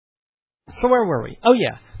So where were we? Oh,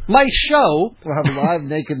 yeah. My show... We'll have a live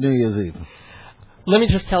Naked New Year's Eve. Let me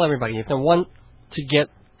just tell everybody, if they want to get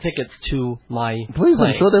tickets to my Please, play,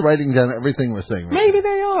 I'm sure they're writing down everything we're saying. Maybe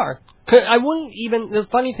they are. 'Cause I wouldn't even... The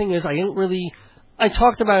funny thing is, I didn't really... I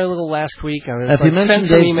talked about it a little last week. If you mentioned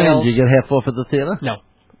Dave Finn, do you get half off at the theater? No.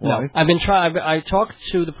 Why? No. I've been trying... I talked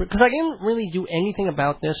to the... Because I didn't really do anything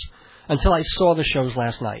about this until I saw the shows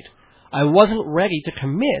last night. I wasn't ready to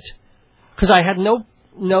commit because I had no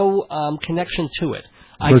connection to it.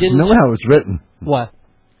 I didn't know how it's written. What?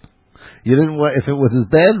 You didn't want, if it was as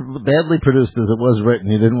badly produced as it was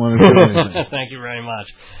written, you didn't want to do anything. Thank you very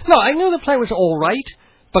much. No, I knew the play was all right,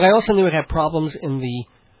 but I also knew it had problems in the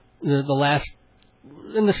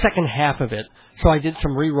second half of it. So I did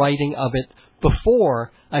some rewriting of it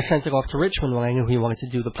before I sent it off to Richmond when I knew he wanted to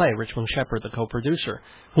do the play. Richmond Shepard, the co-producer,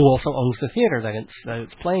 who also owns the theater that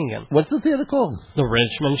it's playing in. What's the theater called? The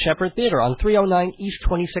Richmond Shepard Theater on 309 East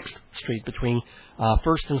 26th Street between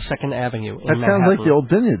 1st and 2nd Avenue in Manhattan. That sounds like the old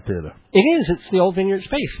Vineyard Theater. It is. It's the old Vineyard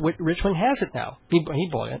space. Richmond has it now. He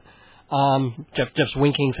bought it. Jeff's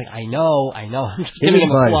winking, saying, I know. I'm just giving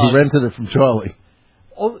him a plug. He rented it from Charlie.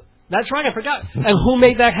 Oh, that's right. I forgot. And who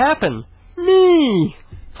made that happen? Me.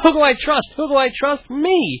 Who do I trust?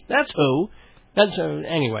 Me. That's who.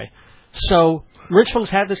 Anyway. So Richmond's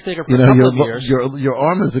had this theater for a couple of years. Your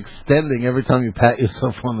arm is extending every time you pat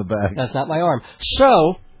yourself on the back. That's not my arm.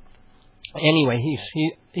 So anyway,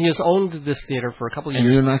 he has owned this theater for a couple of years.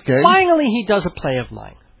 And you're not gay? Finally, he does a play of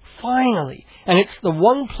mine. Finally. And it's the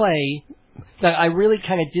one play that I really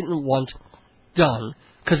kind of didn't want done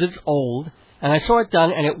because it's old. And I saw it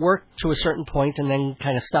done, and it worked to a certain point and then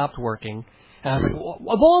kind of stopped working. And I was like,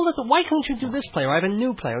 of all this, why couldn't you do this play? Or I have a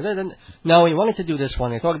new play. No, he wanted to do this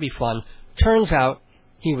one. I thought it'd be fun. Turns out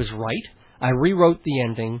he was right. I rewrote the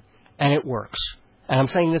ending, and it works. And I'm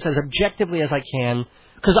saying this as objectively as I can,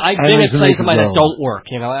 because I've been at plays of mine that don't work.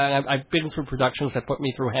 You know, I've been through productions that put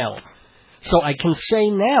me through hell. So I can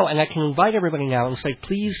say now, and I can invite everybody now and say,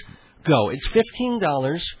 please go. It's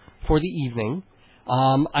 $15 for the evening.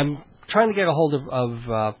 I'm trying to get a hold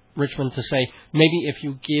of Richmond to say, maybe if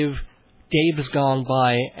you give Dave's Gone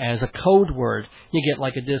By as a code word, you get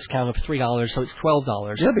like a discount of $3, so it's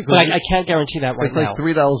 $12. Yeah, because but I can't guarantee that right now. It's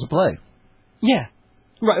like $3 a play. Yeah.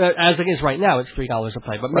 Right, as it is right now, it's $3 a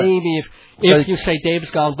play. But maybe if you say Dave's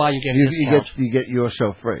Gone By, you get a discount. You get your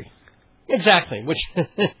show free. Exactly, which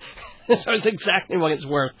so it's exactly what it's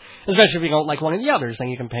worth. Especially if you don't like one of the others, then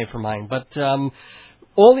you can pay for mine. But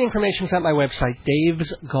all the information's at my website,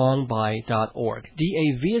 davesgoneby.org.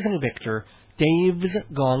 D-A-V as in Victor,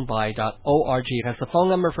 davesgoneby.org. It has the phone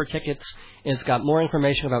number for tickets. It's got more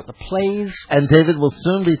information about the plays. And David will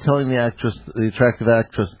soon be telling the attractive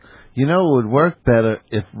actress, you know, it would work better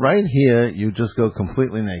if right here you just go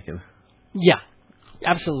completely naked. Yeah,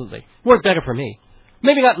 absolutely. Work better for me.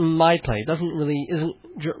 Maybe not in my play. It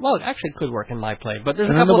actually could work in my play. But there's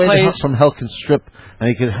a couple of plays from Hell can strip, and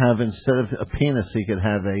he could have, instead of a penis, he could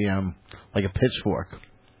have like a pitchfork.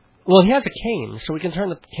 Well, he has a cane, so we can turn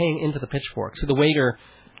the cane into the pitchfork. So the waiter,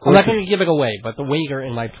 I'm not going to give it away, but the waiter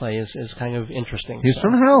in my play is kind of interesting. He's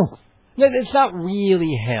from hell. No, it's not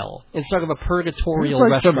really hell. It's sort of a purgatorial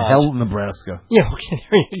restaurant. From hell, Nebraska. Yeah, okay,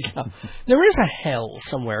 there you go. There is a hell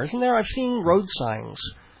somewhere, isn't there? I've seen road signs.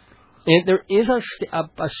 There is a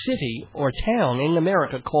city or town in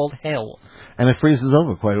America called Hell. And it freezes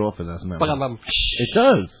over quite often, as a matter of fact. It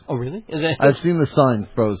does. Oh, really? Is it? I've seen the sign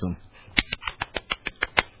frozen.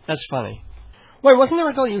 That's funny. Wait, wasn't there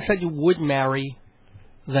a girl you said you would marry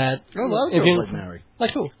that... Oh, a lot of girls would marry.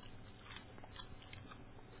 Like who?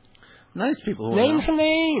 Nice people. Name some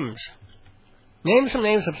names. Name some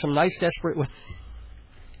names of some nice, desperate women.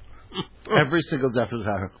 Every single desperate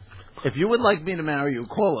hacker. If you would like me to marry you,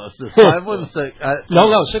 call us. It's 516...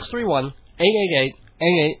 No,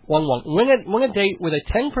 631-888-8811. Win a date with a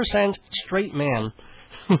 10% straight man.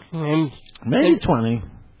 Maybe 20.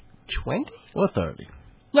 20? Or 30.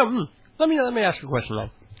 No, let me ask you a question then.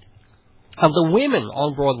 Of the women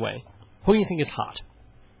on Broadway, who do you think is hot?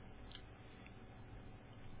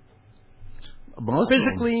 Most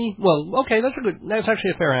physically, well, okay, that's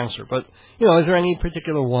actually a fair answer. But you know, is there any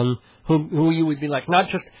particular one who you would be like, not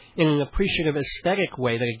just in an appreciative aesthetic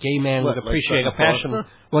way that a gay man would appreciate a passion?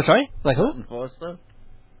 What? Sorry, like who? Foster.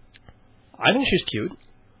 I think she's cute.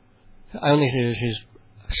 I don't think she's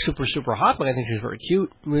super hot, but I think she's very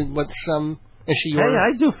cute. What's is she your? Hey,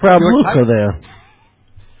 I do Frau Blucher there.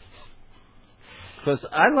 Because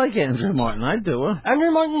I like Andrea Martin. I do her.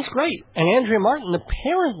 Andrea Martin's great. And Andrea Martin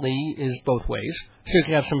apparently is both ways. So you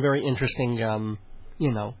can have some very interesting,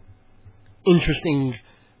 interesting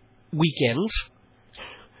weekends.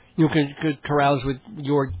 You could carouse with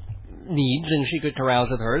your needs, and she could carouse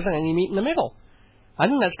with hers, and then you meet in the middle. I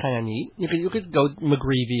think that's kind of neat. You could go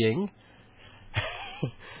McGreevying.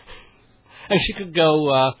 And she could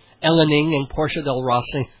go Ellening and Portia de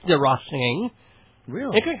Rossing.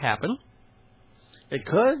 Really? It could happen. It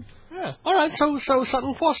could? Yeah. All right, so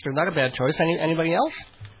Sutton Foster, not a bad choice. Anybody else?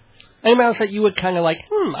 Anybody else that you would kind of like,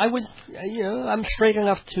 I would, I'm straight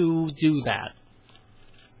enough to do that.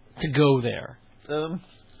 To go there. I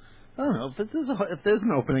don't know. If there's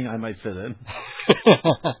an opening, I might fit in.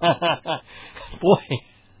 Boy.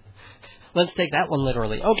 Let's take that one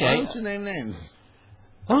literally. Okay. Why don't you name names?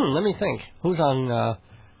 Let me think. Who's on?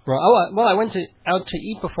 Well, I went out to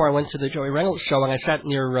eat before I went to the Joey Reynolds show, and I sat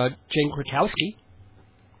near Jane Krakowski.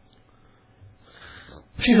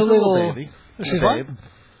 She's a little baby. She's what?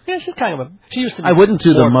 Yeah, she's kind of a. She used to be. I wouldn't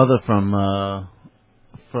do the mother from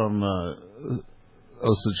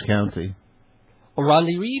Osage County. Or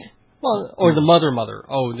Rondi Reed? Well, or the mother.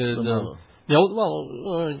 Oh, the mother. The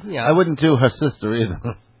old, yeah. I wouldn't do her sister either.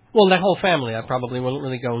 Well, that whole family I probably wouldn't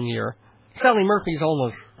really go near. Sally Murphy's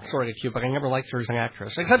almost sort of cute, but I never liked her as an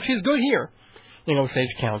actress. Except she's good here, in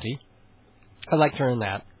Osage County. I liked her in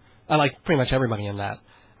that. I liked pretty much everybody in that.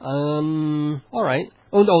 All right.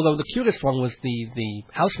 Although the cutest one was the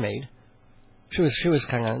housemaid. She was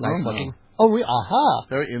kind of nice looking. Oh, aha.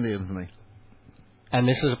 Very Indian for me. And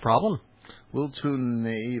this is a problem. A little too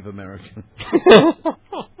naive American.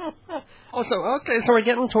 So we're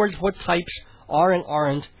getting towards what types are and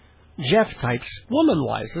aren't Jeff types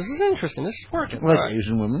woman-wise. This is interesting. This is working. Like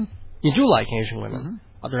Asian women. You do like Asian women.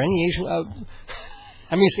 Mm-hmm. Are there any Asian...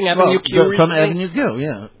 I'm using Avenue Q from recently. Avenue Q,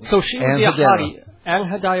 yeah. So she would be a hottie.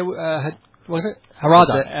 And Hadaya... was it?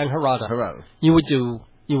 Harada. And Harada. Harada. You would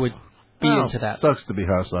be into that. Sucks to be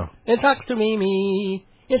her, so. It sucks to be me.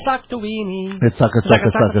 It sucks to be me. It sucks.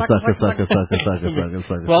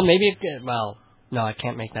 Well, maybe well, no, I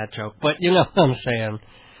can't make that joke, but you know what I'm saying.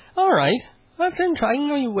 All right. That's interesting. I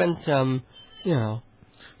know you went,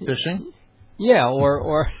 fishing? Yeah,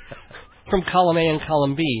 or from column A and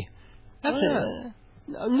column B. That's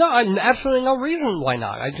no, absolutely no reason why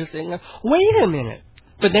not. I just think, wait a minute.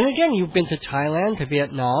 But then again, you've been to Thailand, to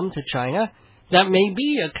Vietnam, to China. That may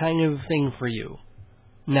be a kind of thing for you.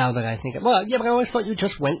 Now that I think of well, yeah, but I always thought you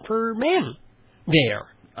just went for men there.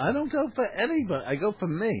 I don't go for anybody. I go for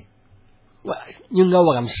me. Well, you know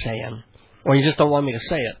what I'm saying. Or you just don't want me to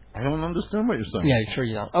say it. I don't understand what you're saying. Yeah, sure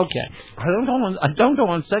you don't. Okay. I don't go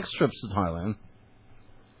on sex trips to Thailand.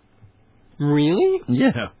 Really?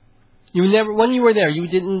 Yeah. You never, when you were there, you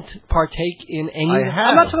didn't partake in any... I have.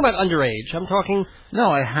 I'm not talking about underage. I'm talking...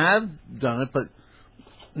 No, I have done it, but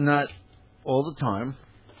not all the time.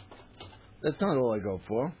 That's not all I go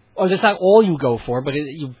for. Oh, that's not all you go for, but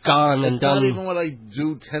you've gone and done... It's not even what I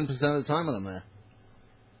do 10% of the time when I'm there.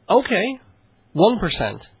 Okay.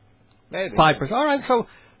 1%. Maybe. 5%. All right, so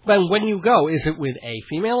then when you go, is it with a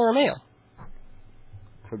female or a male?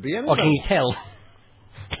 Could be anything. Or can you tell?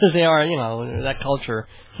 Because they are, that culture,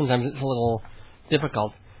 sometimes it's a little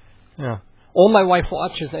difficult. Yeah. All my wife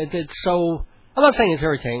watches, it's so... I'm not saying it's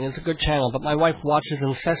irritating, it's a good channel, but my wife watches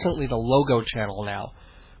incessantly the Logo channel now.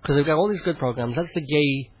 Because they've got all these good programs. That's the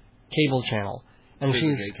gay cable channel. And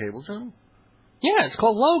she's the gay cable channel? Yeah, it's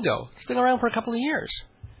called Logo. It's been around for a couple of years.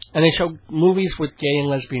 And they show movies with gay and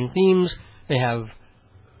lesbian themes. They have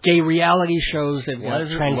gay reality shows. They've Why got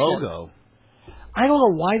is it Logo? I don't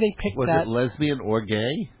know why they picked that. Was it lesbian or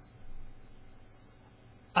gay?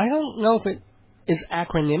 I don't know if it is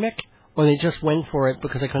acronymic or they just went for it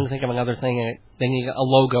because they couldn't think of another thing and they need a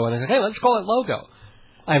logo. And they said, hey, let's call it Logo.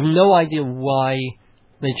 I have no idea why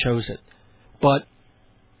they chose it. But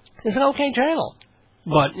it's an okay channel.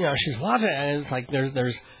 But, she's watching it and it's like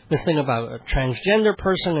there's this thing about a transgender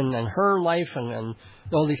person and her life and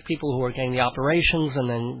all these people who are getting the operations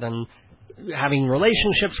and then having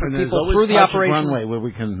relationships with people through the operation. Runway where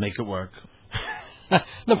we can make it work.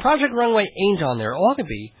 The Project Runway ain't on there. It ought to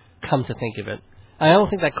be, come to think of it. I don't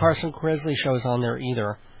think that Carson Kressley show's on there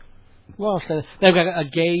either. Well, they've got a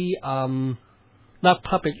gay, not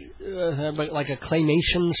puppet, but like a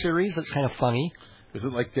claymation series that's kind of funny. Is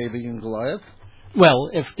it like Davy and Goliath? Well,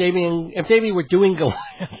 if Davy were doing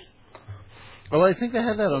Goliath. Well, I think they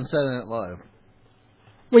had that on Saturday Night Live.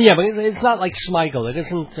 Well, yeah, but it's not like Smigel. It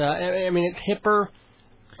isn't, it's hipper.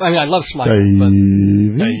 I mean, I love Smigel, but...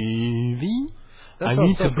 Davy? I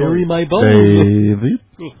need to bury my bone. Davy?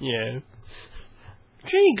 Yeah.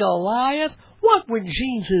 Gee, Goliath, what would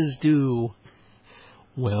Jesus do?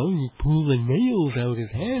 Well, he'd pull the nails out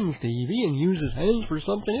his hands, Davy, and use his hands for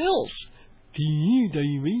something else.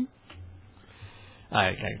 Davy.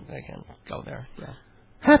 I can't go there. Yeah.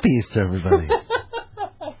 Happy Easter, everybody.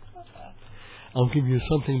 I'll give you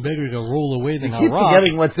something better to roll away than you a keep rock.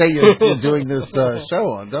 forgetting what day you're doing this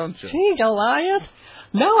show on, don't you? Gee, Goliath.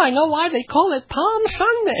 Now I know why they call it Palm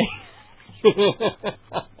Sunday.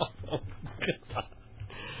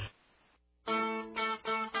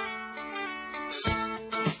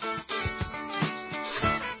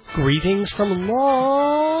 Greetings from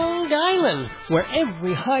Long Island, where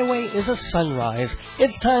every highway is a sunrise.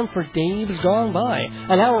 It's time for Dave's Gone By,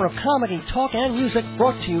 an hour of comedy, talk, and music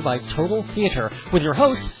brought to you by Total Theater, with your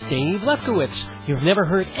host, Dave Lefkowitz. You've never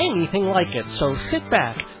heard anything like it, so sit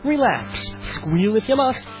back, relax, squeal if you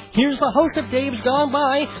must. Here's the host of Dave's Gone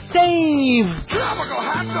By, Dave! Tropical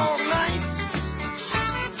hot dog night.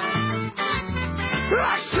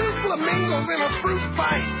 Like two flamingos in a fruit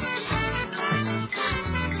fight.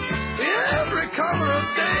 Every color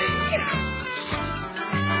of day,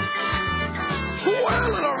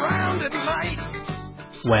 whirling around at night.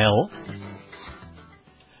 Well,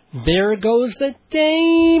 there goes the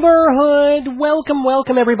neighborhood.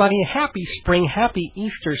 Welcome, everybody. Happy spring, happy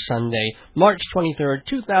Easter Sunday, March 23rd,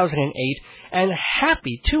 2008, and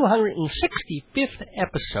happy 265th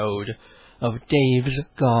episode of Dave's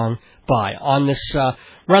Gone By. On this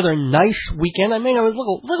rather nice weekend, I mean, it was a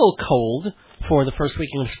little cold for the first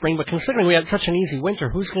weekend of spring, but considering we had such an easy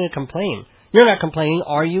winter, who's going to complain? You're not complaining,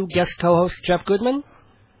 are you, guest co-host Jeff Goodman?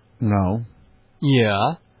 No.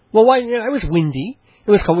 Yeah. Well, why? It was windy.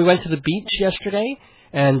 It was cold. We went to the beach yesterday,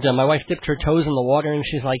 and my wife dipped her toes in the water, and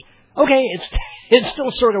she's like, "Okay, it's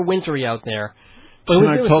still sort of wintry out there." But Can it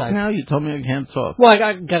I was talk nice. now? You told me I can't talk. Well,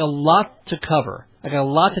 I got a lot to cover. I got a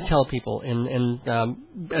lot to tell people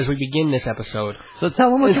as we begin this episode. So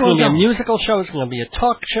tell them what it's you going to want be a musical show. It's going to be a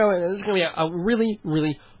talk show. It's going to be a really,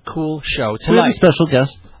 really cool show We have tonight a special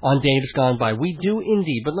guest. on Dave's Gone By. We do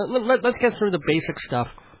indeed, but let's get through the basic stuff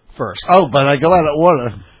first. Oh, but I go out of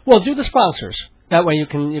order. Well, do the sponsors. That way you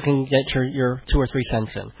can get your 2 or 3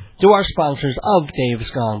 cents in. Do our sponsors of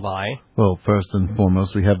Dave's Gone By. Well, first and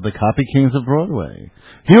foremost, we have the Copy Kings of Broadway.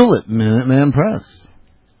 Hewlett Minuteman Press.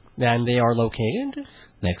 And they are located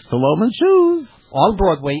Next to Loman Shoes. on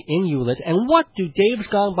Broadway in Hewlett. And what do Dave's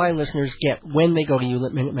Gone By listeners get when they go to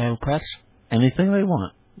Hewlett Minuteman Press? Anything they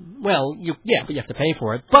want. Well, but you have to pay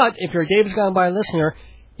for it. But if you're a Dave's Gone By listener,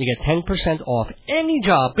 you get 10% off any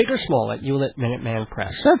job, big or small, at Hewlett Minuteman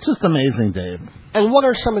Press. That's just amazing, Dave. And what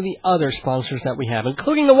are some of the other sponsors that we have,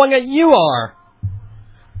 including the one that you are?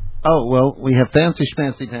 Oh, well, we have Fancy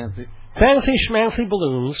Schmancy. Fancy Schmancy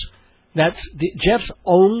Balloons. That's Jeff's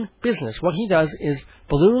own business. What he does is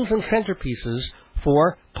balloons and centerpieces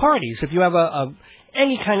for parties. If you have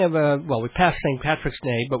any kind of we passed St. Patrick's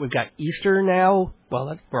Day, but we've got Easter now.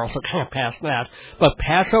 Well, we're also kind of past that. But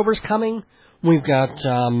Passover's coming. We've got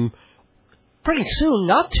pretty soon,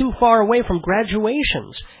 not too far away from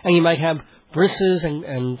graduations, and you might have brisses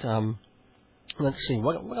and let's see,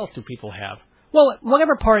 what else do people have? Well,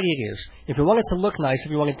 whatever party it is, if you want it to look nice,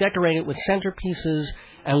 if you want to decorate it with centerpieces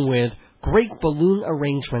and with great balloon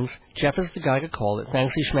arrangements, Jeff is the guy to call it.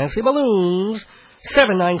 Fancy Schmancy Balloons,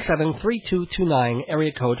 797-3229,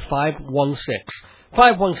 area code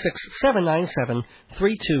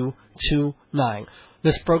 516-797-3229.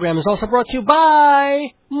 This program is also brought to you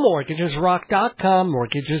by MortgagesRock.com,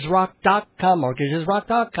 MortgagesRock.com,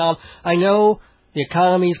 MortgagesRock.com. I know the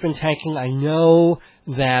economy's been tanking. I know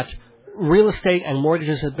that real estate and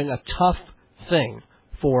mortgages have been a tough thing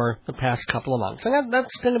for the past couple of months. And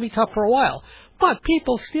that's going to be tough for a while. But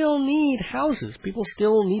people still need houses. People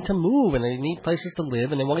still need to move, and they need places to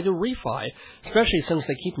live, and they want to do refi, especially since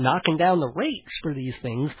they keep knocking down the rates for these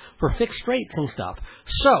things, for fixed rates and stuff.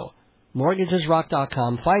 So,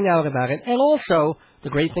 MortgagesRock.com, find out about it. And also, the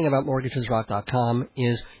great thing about MortgagesRock.com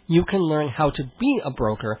is you can learn how to be a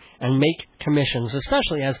broker and make commissions,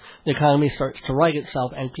 especially as the economy starts to right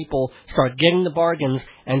itself and people start getting the bargains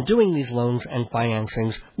and doing these loans and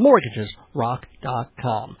financings.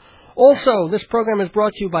 MortgagesRock.com. Also, this program is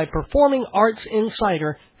brought to you by Performing Arts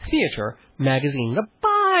Insider Theater Magazine, the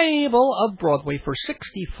Bible of Broadway for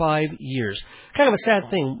 65 years. Kind of a sad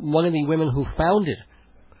thing. One of the women who founded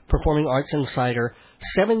Performing Arts Insider,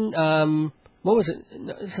 back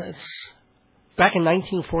in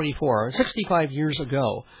 1944, 65 years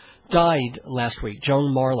ago, died last week.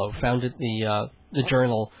 Joan Marlowe founded the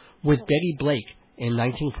journal with Betty Blake in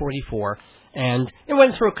 1944, and it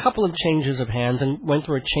went through a couple of changes of hands and went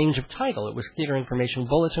through a change of title. It was Theater Information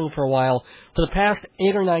Bulletin for a while. For the past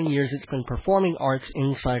 8 or 9 years, it's been Performing Arts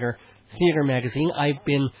Insider Theater Magazine. I've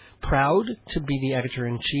been proud to be the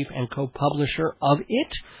editor-in-chief and co-publisher of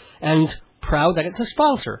it, and proud that it's a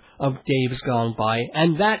sponsor of Dave's Gone By,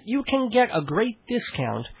 and that you can get a great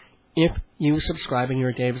discount if you subscribe and you're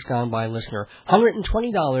a Dave's Gone By listener.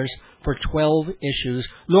 $120 for 12 issues.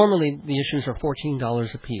 Normally, the issues are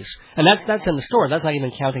 $14 a piece. And that's in the store. That's not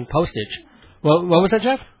even counting postage. Well, what was that,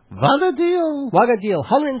 Jeff? What a deal. What a deal.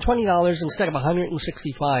 $120 instead of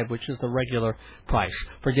 $165, which is the regular price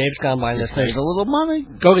for Dave's Gone By listeners. Save a little money.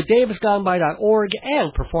 Go to davesgoneby.org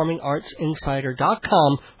and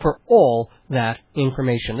performingartsinsider.com for all that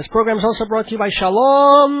information. This program is also brought to you by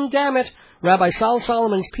Shalom Dammit, Rabbi Sal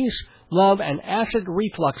Solomon's Peace, Love, and Acid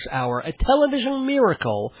Reflux Hour, a television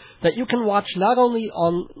miracle that you can watch not only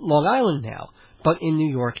on Long Island now, but in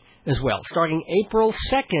New York as well. Starting April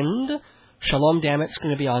 2nd, Shalom Dammit's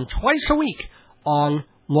going to be on twice a week on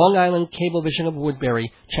Long Island Cablevision of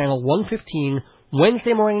Woodbury, channel 115,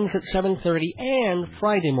 Wednesday mornings at 7:30 and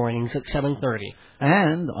Friday mornings at 7:30.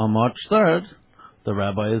 And on March 3rd, the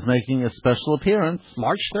rabbi is making a special appearance.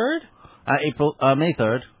 March 3rd? May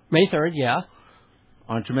 3rd. May 3rd, yeah.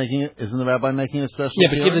 Aren't you making it? Isn't the rabbi making a special Yeah,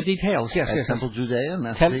 but appearance? give the details. Yes, At yes. Temple Judea in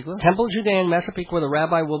Massapequa? Temple Judea in Massapequa, the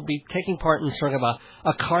rabbi will be taking part in sort of a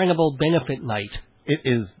carnival benefit night. It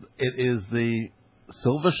is the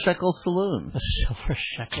Silver Shekel Saloon. The Silver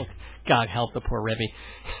Shekel. God help the poor Rebbe.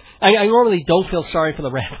 I normally don't feel sorry for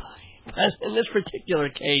the rabbi, but in this particular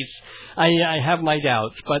case, I have my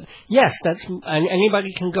doubts. But yes,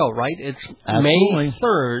 anybody can go, right? It's Absolutely. May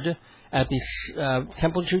 3rd at the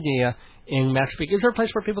Temple Judea in Massapequa. Is there a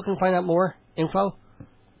place where people can find out more info?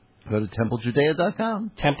 Go to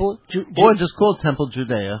templejudea.com. Or just call Temple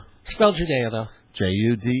Judea. Spell Judea, though.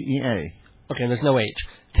 Judea. Okay, there's no H.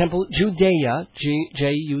 Temple Judea,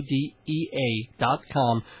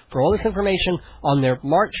 Judea.com for all this information on their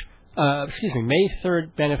May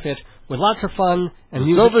 3rd benefit with lots of fun and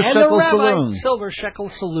music. Silver and Shekel the rabbi, Saloon. Silver Shekel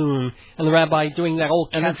Saloon. And the rabbi doing that old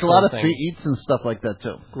And it's a Catskill lot of thing. free eats and stuff like that,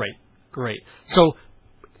 too. Great. So,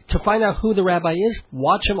 to find out who the rabbi is,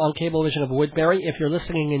 watch him on Cablevision of Woodbury. If you're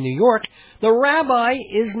listening in New York, the rabbi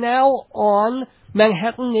is now on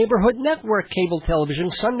Manhattan Neighborhood Network cable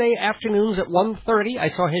television, Sunday afternoons at 1:30. I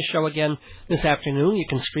saw his show again this afternoon. You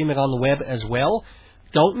can stream it on the web as well.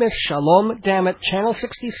 Don't miss Shalom Dammit, Channel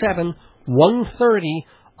 67, 1:30.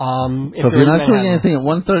 So if you're not doing anything at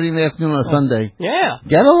 1:30 in the afternoon on a Sunday, yeah,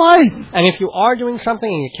 get a life. And if you are doing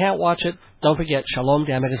something and you can't watch it, don't forget Shalom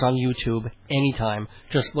Dammit is on YouTube anytime.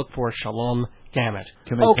 Just look for Shalom Dammit.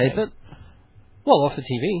 Can we tape it? Well, off the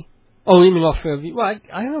TV. Oh, you mean off of... Well, I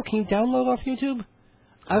don't know. Can you download off YouTube?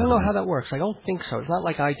 I don't know how that works. I don't think so. It's not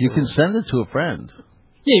like iTunes. You can send it to a friend.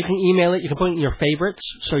 Yeah, you can email it. You can put it in your favorites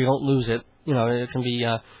so you don't lose it. You know, it can be...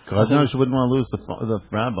 God knows you wouldn't want to lose the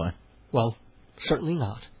rabbi. Well, certainly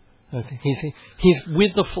not. He's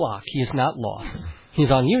with the flock. He is not lost. He's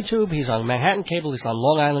on YouTube. He's on Manhattan Cable. He's on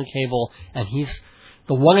Long Island Cable. And he's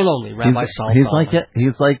the one and only Rabbi Sal Solomon.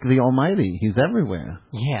 He's like the Almighty. He's everywhere.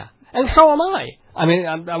 Yeah. And so am I. I mean,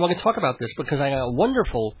 I want to talk about this because I had one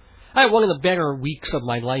of the better weeks of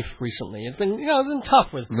my life recently. It's been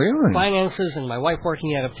tough with finances and my wife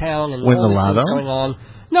working out of town and all these things going on.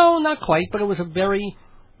 No, not quite, but it was a very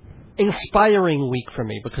inspiring week for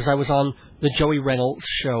me because I was on the Joey Reynolds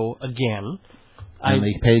show again. And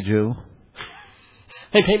they paid you.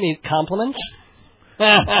 They paid me compliments.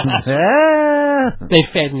 They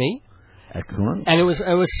fed me. Excellent. And it was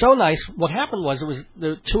so nice. What happened was it was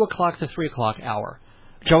the 2 o'clock to 3 o'clock hour.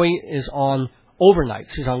 Joey is on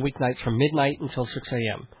overnights. He's on weeknights from midnight until 6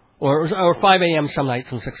 a.m. Or 5 a.m. some nights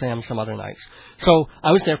and 6 a.m. some other nights. So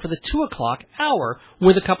I was there for the 2 o'clock hour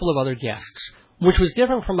with a couple of other guests, which was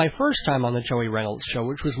different from my first time on the Joey Reynolds show,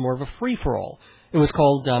 which was more of a free-for-all. It was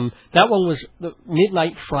called, that one was the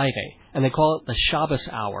Midnight Friday, and they call it the Shabbos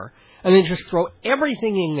Hour. And they just throw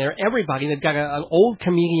everything in there, everybody. They've got an old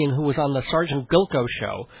comedian who was on the Sergeant Bilko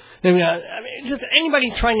show. Just anybody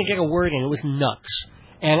trying to get a word in. It was nuts.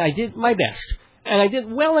 And I did my best. And I did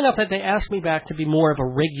well enough that they asked me back to be more of a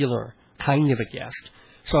regular kind of a guest.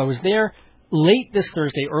 So I was there late this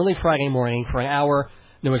Thursday, early Friday morning for an hour.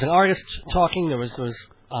 There was an artist talking. There was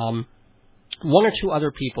one or two other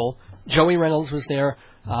people. Joey Reynolds was there.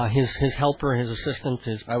 His helper, his assistant,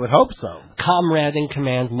 I would hope so. Comrade in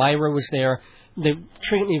command, Myra, was there. They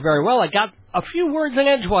treated me very well. I got a few words in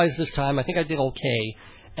edgewise this time. I think I did okay,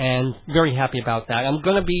 and very happy about that. I'm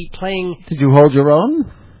going to be playing... Did you hold your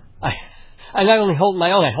own? I not only held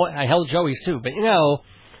my own, I held Joey's too. But,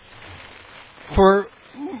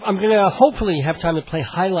 I'm going to hopefully have time to play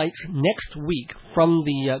highlights next week from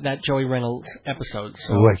that Joey Reynolds episode.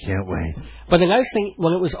 So. Oh, I can't wait. But the nice thing,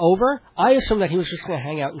 when it was over, I assumed that he was just going to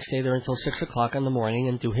hang out and stay there until 6 o'clock in the morning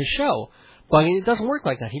and do his show. But it doesn't work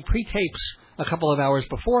like that. He pre-tapes a couple of hours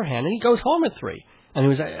beforehand, and he goes home at 3. And he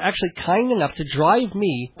was actually kind enough to drive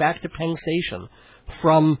me back to Penn Station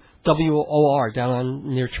from WOR down on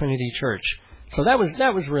near Trinity Church. So that was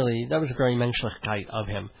very Menschlichkeit of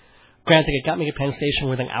him. Granted, it got me to Penn Station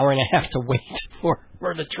with an hour and a half to wait for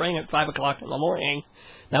the train at 5 o'clock in the morning.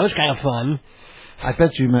 That was kind of fun. I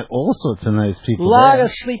bet you met all sorts of nice people. A lot of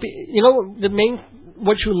sleepy. You know,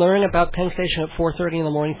 what you learn about Penn Station at 4:30 in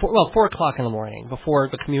the morning, 4 o'clock in the morning, before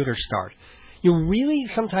the commuters start. You really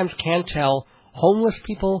sometimes can't tell homeless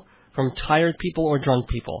people from tired people or drunk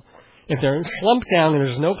people. If they're slumped down and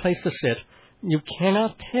there's no place to sit, you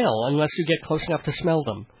cannot tell unless you get close enough to smell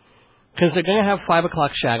them. Because they're going to have 5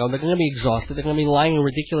 o'clock shadow, they're going to be exhausted, they're going to be lying in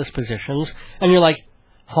ridiculous positions, and you're like,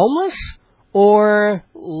 homeless or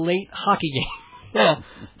late hockey game? Yeah,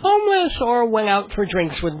 homeless or went out for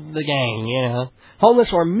drinks with the gang, you know.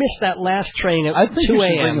 Homeless or missed that last train at 2 a.m. I think you should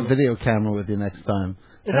bring a video camera with you next time.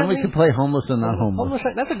 Then we can play homeless and not homeless.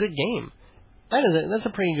 That's a good game. That's a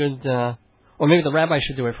pretty good, or maybe the rabbi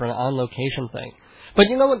should do it for an on-location thing. But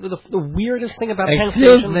you know what, the weirdest thing about Penn Station...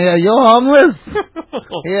 Excuse me, are you homeless?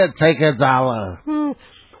 Here, take $1.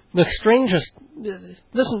 The strangest...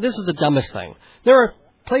 This is the dumbest thing. There are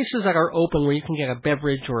places that are open where you can get a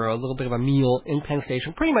beverage or a little bit of a meal in Penn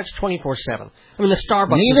Station pretty much 24/7. I mean, the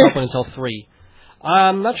Starbucks is open until 3.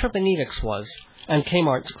 I'm not sure if the Needix was. And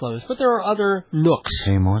Kmart's closed. But there are other nooks.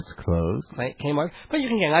 Kmart's closed. Right, Kmart. But you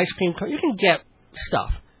can get ice cream. You can get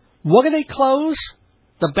stuff. What do they close?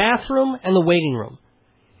 The bathroom and the waiting room.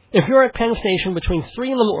 If you're at Penn Station between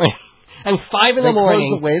 3 in the morning and 5 in the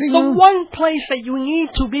morning, the one place that you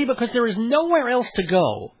need to be because there is nowhere else to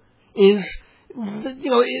go is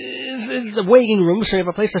the waiting room, so you have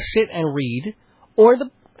a place to sit and read, or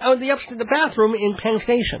the bathroom in Penn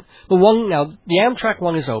Station. The Amtrak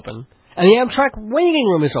one is open, and the Amtrak waiting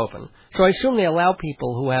room is open. So I assume they allow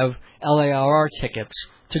people who have LARR tickets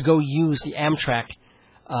to go use the Amtrak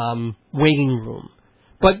waiting room.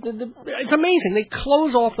 But it's amazing. They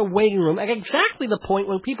close off the waiting room at exactly the point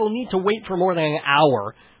when people need to wait for more than an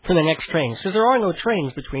hour for the next trains. Because there are no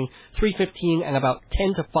trains between 3:15 and about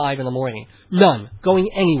 10 to 5 in the morning. None. Going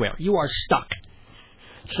anywhere. You are stuck.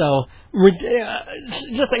 So,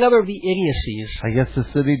 just another of the idiocies. I guess the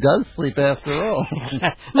city does sleep after all.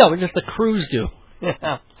 No, just the crews do.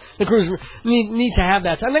 Yeah. The crews need to have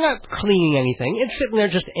that time. They're not cleaning anything. It's sitting there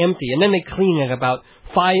just empty, and then they clean it about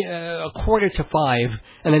 4:45,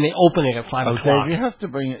 and then they open it at 5 o'clock. You have to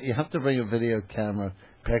bring a video camera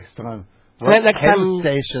next time. Penn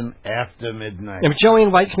Station after midnight. If Joey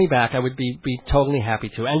invites me back, I would be totally happy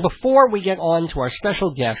to. And before we get on to our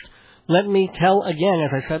special guest, let me tell again,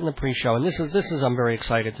 as I said in the pre-show, and this is I'm very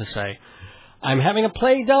excited to say, I'm having a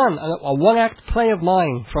play done. A one-act play of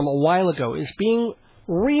mine from a while ago is being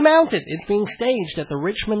remounted. It's being staged at the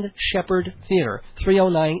Richmond Shepherd Theater,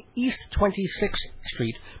 309 East 26th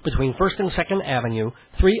Street, between 1st and 2nd Avenue,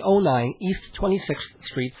 309 East 26th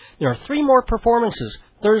Street. There are 3 more performances,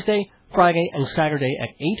 Thursday, Friday, and Saturday at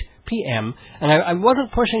 8 p.m. And I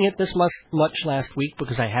wasn't pushing it this much last week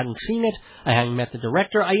because I hadn't seen it. I hadn't met the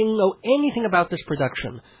director. I didn't know anything about this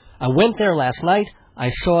production. I went there last night. I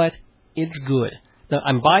saw it. It's good.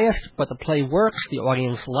 I'm biased, but the play works. The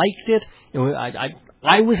audience liked it.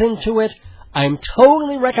 I was into it. I'm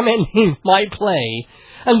totally recommending my play.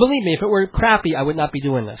 And believe me, if it were crappy, I would not be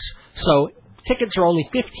doing this. So tickets are only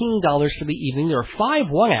 $15 for the evening. There are 5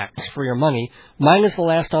 one-acts for your money, minus the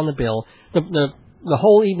last on the bill. The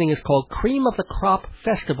whole evening is called Cream of the Crop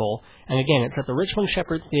Festival. And again, it's at the Richmond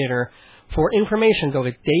Shepherd Theater. For information, go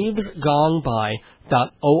to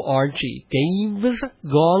davesgoneby.org.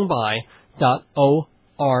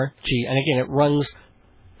 davesgoneby.org. And again, it runs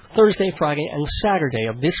Thursday, Friday, and Saturday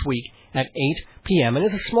of this week at 8 p.m. And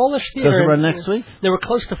it's a smallish theater. Does it run next week? They were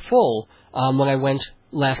close to full when I went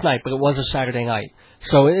last night, but it was a Saturday night.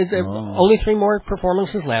 So only 3 more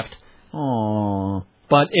performances left. Oh.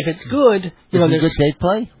 But if it's good, there's a good date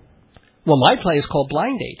play? Well, my play is called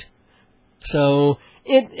Blind Date. So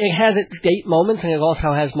it has its date moments, and it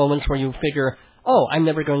also has moments where you figure, oh, I'm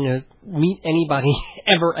never going to meet anybody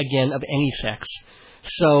ever again of any sex.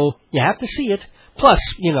 So you have to see it. Plus,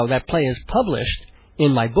 that play is published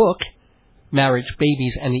in my book, Marriage,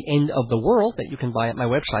 Babies, and the End of the World, that you can buy at my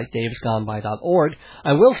website, davesgoneby.org.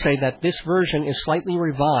 I will say that this version is slightly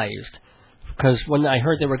revised, because when I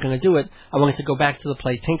heard they were going to do it, I wanted to go back to the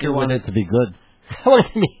play, tinker with it. You wanted it to be good. I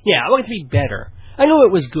wanted it to be better. I knew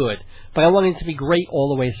it was good, but I wanted it to be great all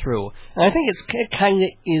the way through. And I think it kind of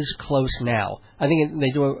is close now. I think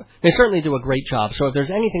they certainly do a great job. So if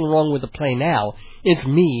there's anything wrong with the play now, it's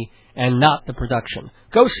me and not the production.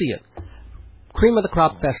 Go see it. Cream of the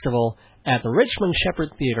Crop Festival at the Richmond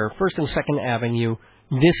Shepherd Theater, 1st and 2nd Avenue,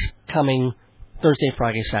 this coming Thursday,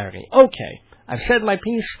 Friday, Saturday. Okay, I've said my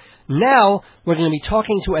piece. Now we're going to be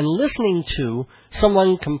talking to and listening to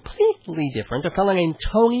someone completely different, a fellow named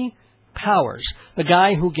Tony Powers, the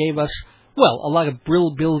guy who gave us, well, a lot of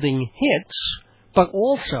brill-building hits, but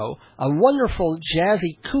also a wonderful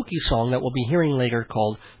jazzy, kooky song that we'll be hearing later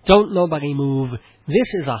called Don't Nobody Move.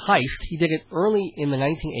 This is a heist. He did it early in the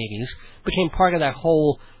 1980s, became part of that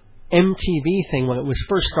whole MTV thing when it was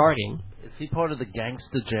first starting. Is he part of the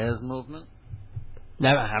gangster jazz movement?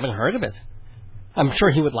 No, I haven't heard of it. I'm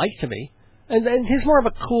sure he would like to be. And he's more of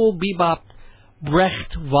a cool bebop,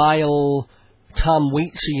 Brecht, Weill, Tom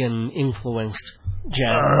Waitzian influenced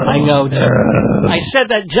jazz. I know, Jeff. I said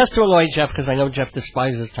that just to annoy Jeff because I know Jeff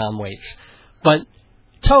despises Tom Waits. But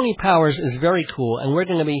Tony Powers is very cool, and we're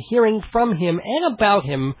going to be hearing from him and about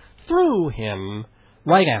him through him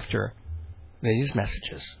right after these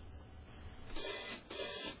messages.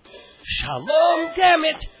 Shalom, damn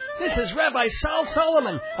it! This is Rabbi Sal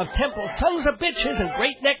Solomon of Temple Sons of Bitches in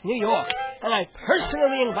Great Neck, New York, and I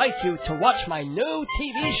personally invite you to watch my new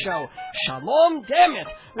TV show, Shalom, damn it!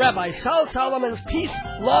 Rabbi Sal Solomon's Peace,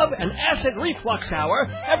 Love, and Acid Reflux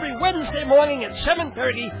Hour every Wednesday morning at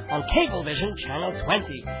 7:30 on Cablevision Channel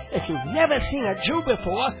 20. If you've never seen a Jew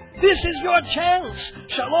before, this is your chance.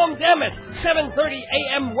 Shalom, damn it! 7:30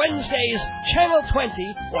 a.m. Wednesdays, Channel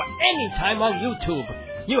 20, or anytime on YouTube.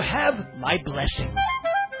 You have my blessing.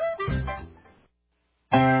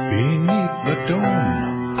 Beneath the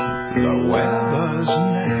dome, the weather's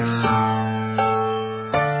nice.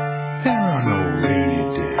 There are no rainy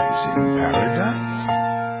days in paradise.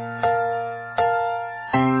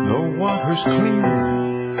 The water's clear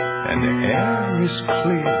and the air is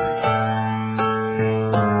clear,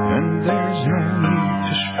 and there's no need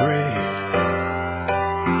to stray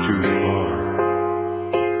too far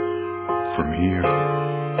from here.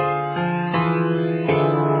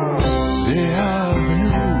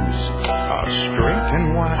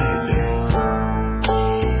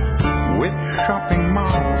 Shopping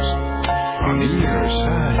malls on either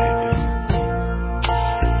side,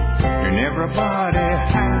 and everybody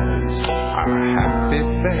has a happy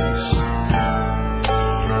face.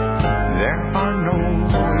 There are no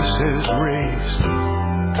voices raised.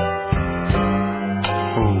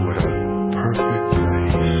 Oh, what a perfect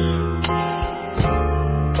place.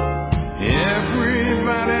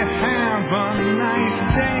 Everybody have a nice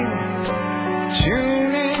day.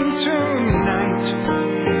 Tune in tonight.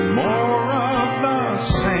 More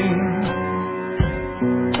same.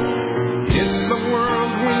 It's the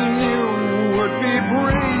world we knew would be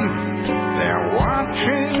brave. They're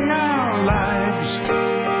watching our lives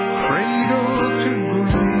cradle to grave.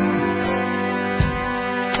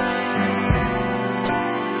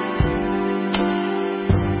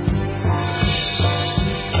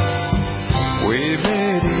 We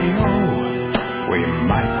video, we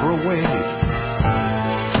microwave.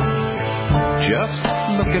 Just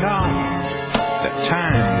look at all the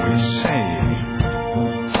time we save.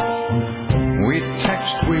 We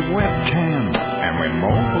text, we webcam, and we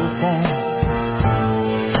mobile phone.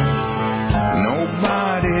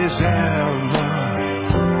 Nobody's ever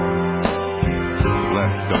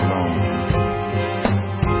left alone.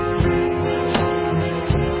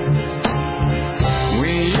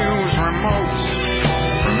 We use remotes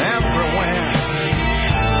from everywhere.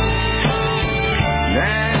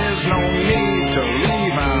 There is no need to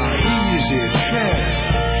leave our easy chair.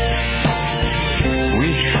 We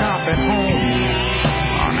shop at home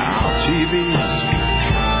on our TVs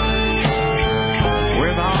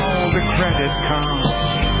with all the credit cards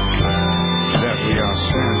that we are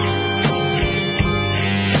sent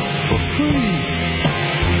for free.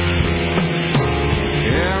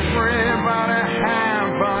 Everybody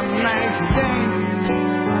have a nice day.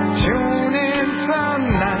 Tune in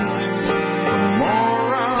tonight for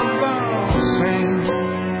more of the same.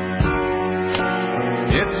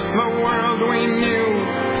 It's the world we knew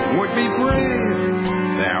would be brave.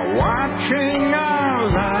 They're watching our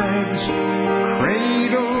lives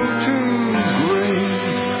cradle to grave.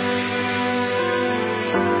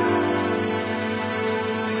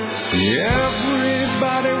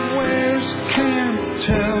 Everybody wears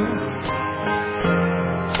cantel,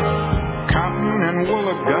 cotton and wool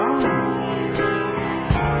of gone.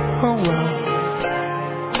 Oh well.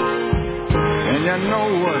 And you know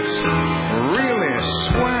what's really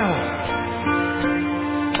swell?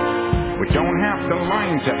 We don't have to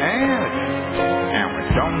learn to add, and we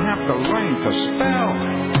don't have to learn to spell,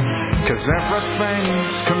 'cause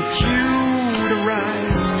everything's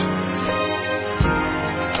computerized.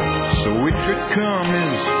 So it should come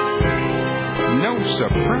as no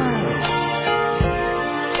surprise.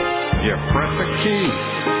 You press a key,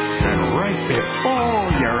 and right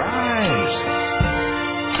before your eyes.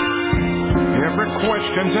 Every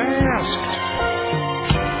question's asked,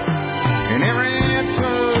 and every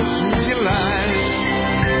answer's realized.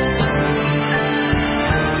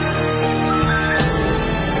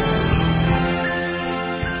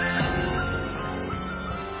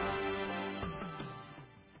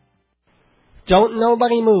 Don't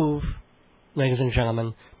nobody move, ladies and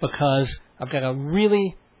gentlemen, because I've got a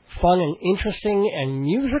really fun and interesting and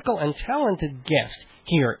musical and talented guest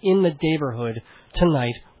here in the neighborhood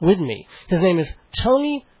tonight with me. His name is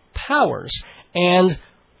Tony Powers, and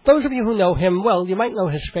those of you who know him, well, you might know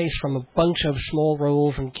his face from a bunch of small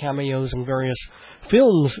roles and cameos in various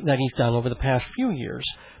films that he's done over the past few years.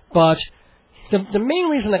 But the main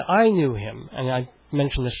reason that I knew him, and I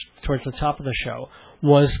mentioned this towards the top of the show,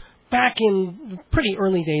 was back in pretty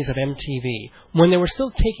early days of MTV, when they were still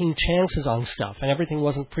taking chances on stuff and everything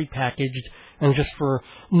wasn't prepackaged and just for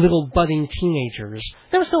little budding teenagers.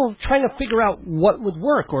 They were still trying to figure out what would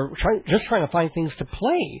work, or just trying to find things to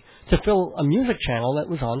play to fill a music channel that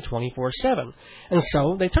was on 24/7. And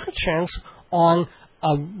so they took a chance on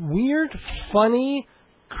a weird, funny,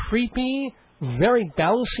 creepy, very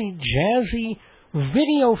bouncy, jazzy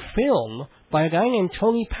video film by a guy named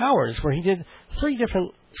Tony Powers, where he did 3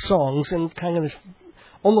 different songs in kind of this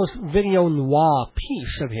almost video noir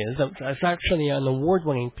piece of his. That's actually an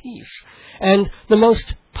award-winning piece. And the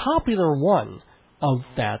most popular one of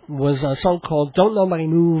that was a song called Don't Nobody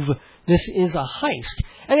Move, This Is a Heist.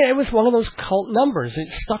 And it was one of those cult numbers. It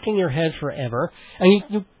stuck in your head forever. And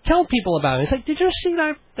you tell people about it. It's like, did you see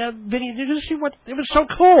that video? Did you see what? It was so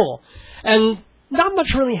cool. And not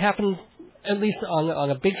much really happened, at least on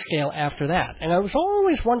a big scale after that. And I was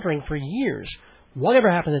always wondering for years, whatever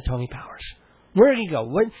happened to Tony Powers? Where did he go?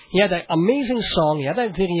 He had that amazing song, he had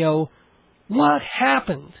that video. What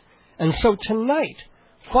happened? And so tonight,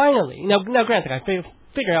 finally, now granted, I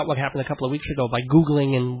figured out what happened a couple of weeks ago by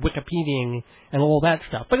Googling and Wikipediaing and all that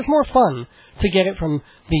stuff. But it's more fun to get it from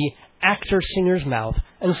the actor-singer's mouth.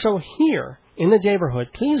 And so here, in the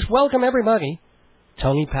neighborhood, please welcome everybody,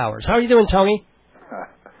 Tony Powers. How are you doing, Tony?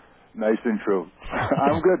 Nice intro.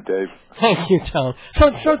 I'm good, Dave. Thank you, Tony.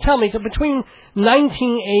 So tell me, between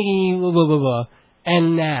 1980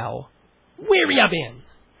 and now, where have you been?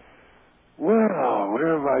 Well,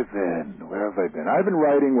 where have I been? I've been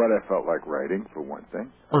writing what I felt like writing, for one thing.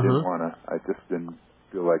 I just didn't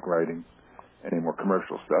feel like writing any more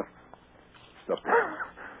commercial stuff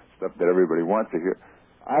that everybody wants to hear.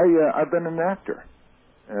 I've been an actor.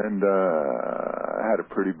 And I had a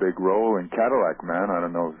pretty big role in Cadillac Man. I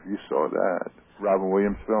don't know if you saw that. Robin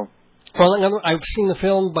Williams film. Well, I've seen the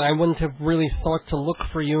film, but I wouldn't have really thought to look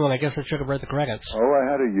for you, and I guess I should have read the credits. Oh, I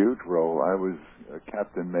had a huge role. I was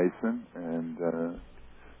Captain Mason, and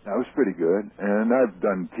that was pretty good. And I've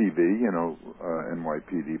done TV,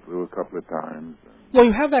 NYPD Blue a couple of times. Well,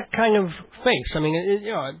 you have that kind of face. I mean,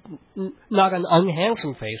 not an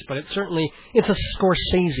unhandsome face, but it's a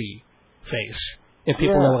Scorsese face. If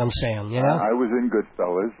people know what I'm saying, you know? I was in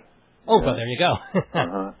Goodfellas. Oh, well, there you go.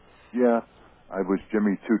 Yeah, I was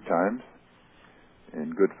Jimmy 2 times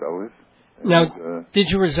in Goodfellas. Now, did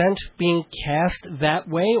you resent being cast that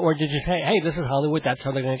way, or did you say, hey, this is Hollywood, that's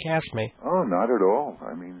how they're going to cast me? Oh, not at all.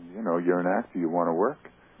 I mean, you're an actor, you want to work.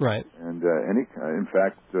 Right. And in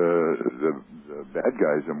fact, the bad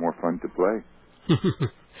guys are more fun to play.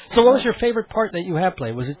 So what was your favorite part that you have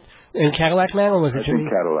played? Was it in Cadillac Man, or was it Jimmy? In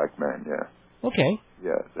Cadillac Man, yeah. Okay.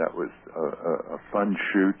 Yeah, that was a fun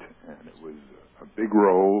shoot, and it was a big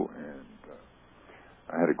role, and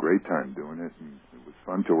I had a great time doing it, and it was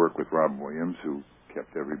fun to work with Robin Williams, who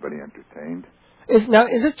kept everybody entertained. Is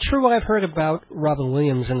it true what I've heard about Robin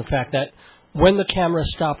Williams and the fact that when the camera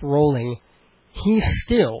stopped rolling, he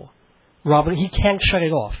can't shut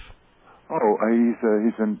it off? Oh,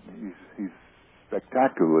 he's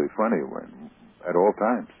spectacularly funny at all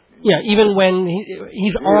times. Yeah, even when he's on.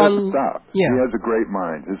 He doesn't stop. Yeah. He has a great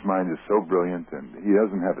mind. His mind is so brilliant, and he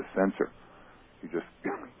doesn't have a censor. He just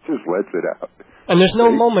lets it out. And there's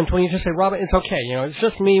no moment when you just say, Robin, it's okay. It's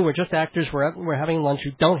just me. We're just actors. We're having lunch.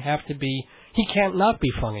 You don't have to be. He can't not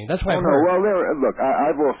be funny. That's why I've heard. Well, look,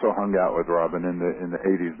 I've also hung out with Robin in the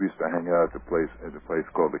 80s. We used to hang out at a place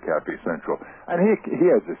called the Cafe Central, and he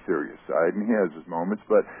has a serious side, and he has his moments,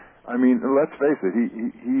 but. I mean, let's face it. He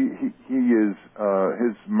is.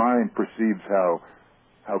 His mind perceives how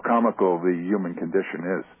comical the human condition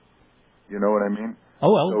is. You know what I mean?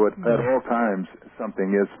 Oh well. So at all times,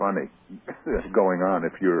 something is funny going on.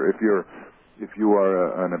 If you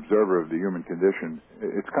are an observer of the human condition,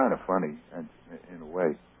 it's kind of funny, in a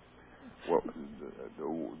way. Well,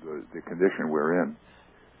 the condition we're in.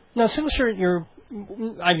 Now, since you're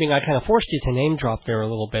I mean, I kind of forced you to name drop there a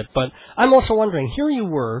little bit, but I'm also wondering, here you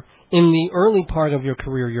were in the early part of your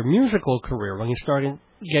career, your musical career, when you started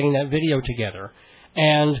getting that video together,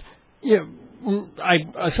 and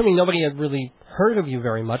I'm assuming nobody had really heard of you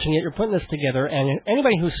very much, and yet you're putting this together, and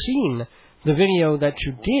anybody who's seen the video that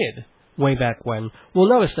you did way back when will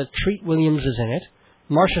notice that Treat Williams is in it,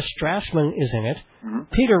 Marcia Strassman is in it,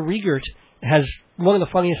 Peter Riegert has one of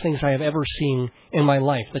the funniest things I have ever seen in my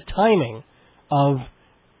life, the timing of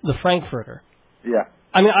the Frankfurter. Yeah.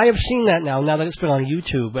 I mean, I have seen that now that it's been on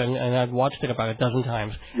YouTube, and I've watched it about a dozen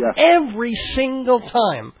times. Yeah. Every single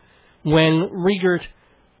time when Riegert,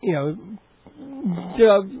 I don't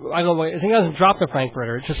know, he doesn't drop the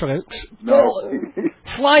Frankfurter, it just sort of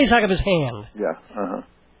flies out of his hand. Yeah, uh-huh.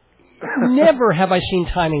 Never have I seen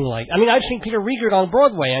timing like. I mean, I've seen Peter Riegert on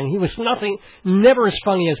Broadway, and he was never as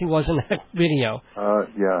funny as he was in that video.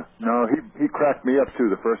 Yeah. No, he cracked me up, too,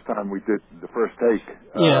 the first time we did the first take.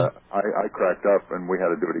 I cracked up, and we had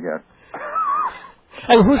to do it again.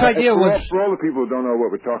 And whose idea was... For all the people who don't know what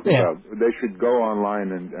we're talking about, they should go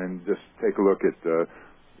online and just take a look at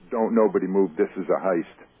Don't Nobody Move, This Is a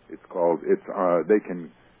Heist. It's called... They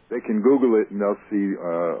can Google it, and they'll see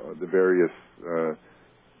the various...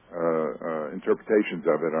 interpretations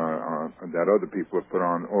of it that other people have put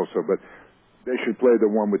on also, but they should play the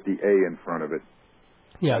one with the A in front of it.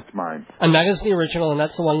 Yeah. That's mine. And that is the original, and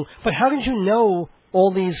that's the one. But how did you know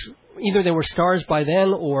all these, either they were stars by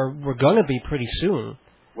then or were going to be pretty soon?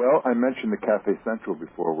 Well, I mentioned the Cafe Central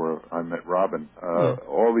before where I met Robin.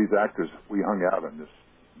 All these actors, we hung out in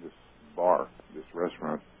this bar, this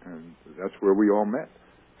restaurant, and that's where we all met.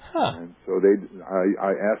 Huh. And so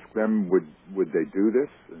I asked them, would they do this?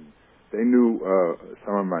 And they knew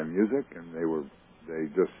some of my music, and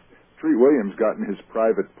Treat Williams got in his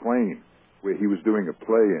private plane where he was doing a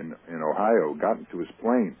play in Ohio, got into his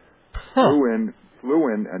plane, flew in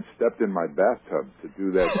and stepped in my bathtub to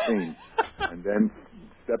do that scene, and then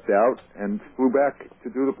stepped out and flew back to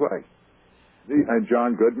do the play. And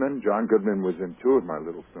John Goodman was in two of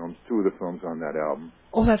the films on that album.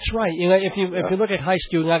 Oh, that's right. If you look at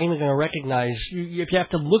Heist, you're not even going to recognize. If you have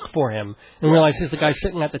to look for him and realize he's the guy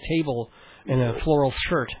sitting at the table in a floral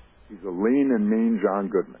shirt. He's a lean and mean John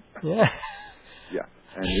Goodman. Yeah. Yeah,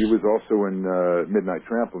 and he was also in Midnight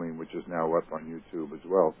Trampoline, which is now up on YouTube as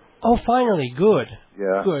well. Oh, finally, good.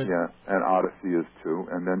 Yeah, good. Yeah, and Odyssey is too.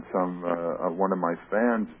 And then one of my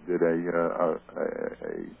fans did a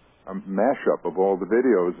mashup of all the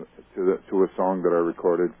videos to a song that I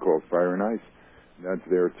recorded called Fire and Ice. That's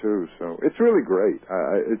there too, so it's really great.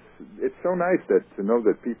 It's so nice to know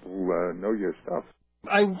that people know your stuff.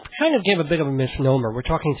 I kind of gave a bit of a misnomer. We're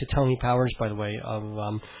talking to Tony Powers, by the way,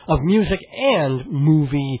 of music and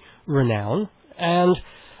movie renown, and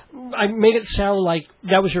I made it sound like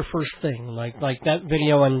that was your first thing, like that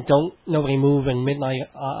video and Don't Nobody Move and Midnight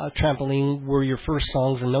Trampoline were your first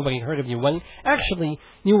songs and nobody heard of you, when actually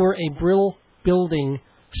you were a brill-building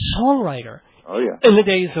songwriter. Oh, yeah. In the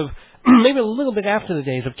days of, maybe a little bit after the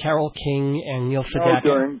days of Carole King and Neil Sedaka.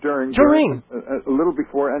 No, during. A little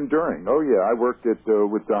before and during. Oh, yeah. I worked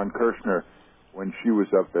with Don Kirshner when she was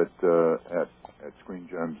up at Screen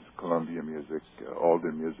Gems, Columbia Music,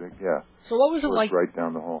 Alden Music, yeah. So what was it like right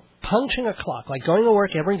down the hall? Punching a clock, like going to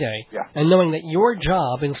work every day, yeah, and knowing that your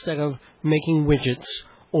job, instead of making widgets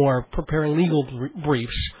or preparing legal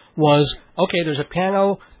briefs, was, okay, there's a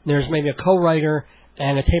piano, there's maybe a co-writer,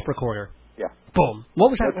 and a tape recorder. Yeah. Boom. What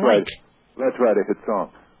was that like? Right. That's right, a hit song.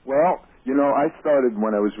 Well, I started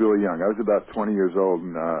when I was really young. I was about 20 years old,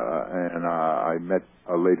 and I met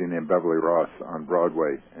a lady named Beverly Ross on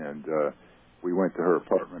Broadway, and we went to her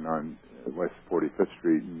apartment on West 45th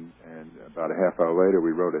Street, and about a half hour later,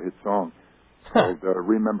 we wrote a hit song called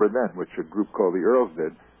Remember Then, which a group called the Earls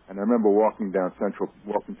did. And I remember walking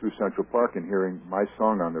through Central Park and hearing my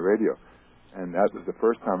song on the radio. And that was the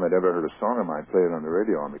first time I'd ever heard a song of mine played on the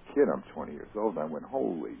radio. I'm a kid, I'm 20 years old, and I went,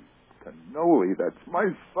 holy cannoli, that's my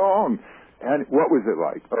song. And what was it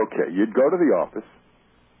like? Okay, you'd go to the office,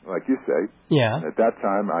 like you say. Yeah. And at that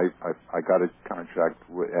time, I got a contract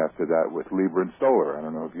after that with Lieber and Stoller. I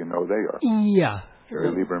don't know if you know they are. Yeah.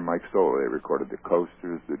 Sure. Lieber and Mike Stoller. They recorded the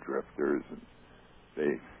Coasters, the Drifters, and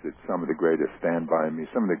they did some of the greatest Stand By Me,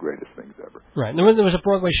 some of the greatest things ever. Right. There was a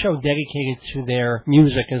Broadway show dedicated to their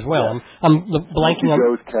music as well. Yes. I'm blanking on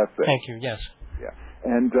Joe's Cafe. Thank you. Yes. Yeah.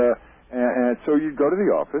 And so you'd go to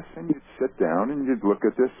the office and you'd sit down and you'd look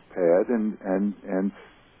at this pad and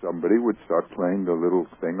somebody would start playing the little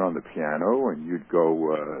thing on the piano and you'd go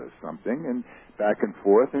something and back and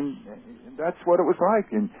forth and that's what it was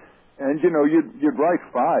like. And you'd write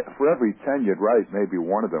 5. For every 10 you'd write, maybe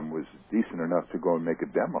one of them was decent enough to go and make a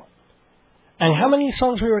demo. And how many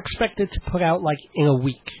songs were you expected to put out, like, in a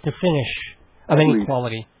week to finish of any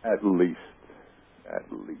quality? At least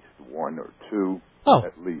one or two. Oh.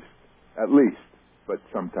 At least. But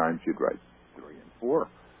sometimes you'd write 3 and 4,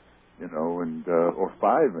 and or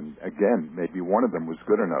 5, and again, maybe one of them was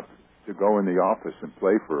good enough to go in the office and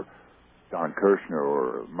play for Don Kirshner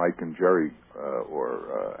or Mike and Jerry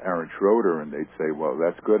or Aaron Schroeder, and they'd say, well,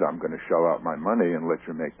 that's good, I'm going to shell out my money and let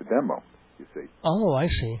you make the demo, you see. Oh, I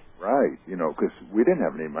see. Right, because we didn't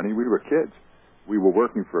have any money, we were kids. We were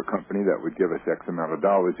working for a company that would give us X amount of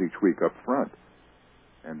dollars each week up front.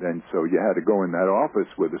 And then so you had to go in that office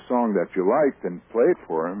with a song that you liked and play it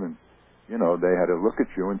for them, and, they had to look at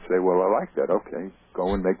you and say, well, I like that, okay,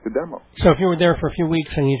 go and make the demo. So if you were there for a few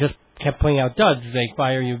weeks and you just kept putting out duds, they'd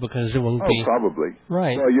fire you because it wouldn't be... Oh, probably.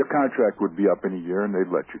 Right. Well, your contract would be up in a year and they'd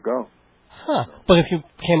let you go. Huh. But if you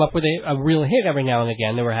came up with a real hit every now and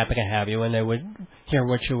again, they were happy to have you and they would hear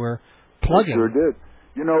what you were plugging. They sure did.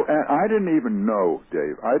 And I didn't even know,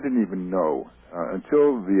 Dave,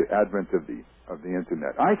 until the advent of the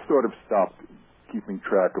Internet. I sort of stopped keeping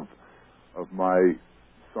track of my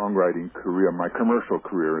songwriting career, my commercial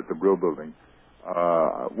career at the Brill Building,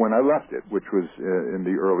 when I left it, which was in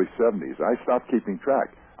the early 70s. I stopped keeping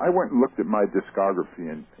track. I went and looked at my discography,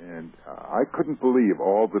 and I couldn't believe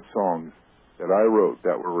all the songs that I wrote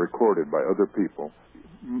that were recorded by other people.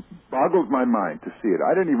 Boggled my mind to see it.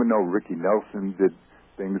 I didn't even know Ricky Nelson did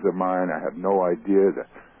things of mine. I had no idea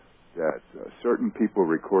that certain people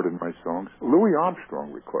recorded my songs. Louis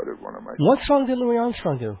Armstrong recorded one of my songs. What song did Louis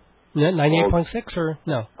Armstrong do? 98.6 or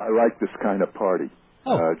no? I Like This Kind of Party.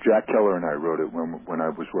 Oh. Jack Keller and I wrote it when I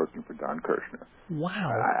was working for Don Kirshner. Wow.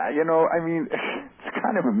 It's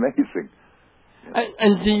kind of amazing.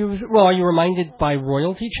 And are you reminded by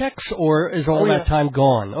royalty checks, or is all that time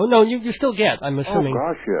gone? Oh, no, you still get, I'm assuming.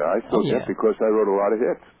 Oh, gosh, yeah. I still get because I wrote a lot of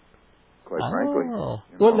hits, quite frankly.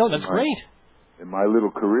 Well, no, that's great. In my little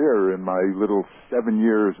career, in my little 7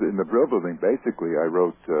 years in the Brill Building, basically, I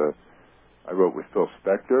wrote with Phil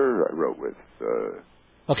Spector. I wrote with...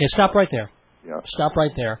 Okay, stop right there. Yeah. Stop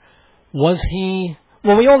right there. Was he...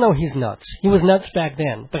 Well, we all know he's nuts. He was nuts back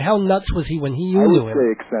then. But how nuts was he when you knew him? I would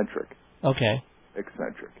say eccentric. Okay.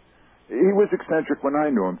 Eccentric. He was eccentric when I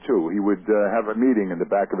knew him, too. He would have a meeting in the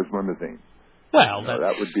back of his limousine. Well,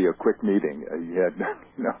 that would be a quick meeting. He had,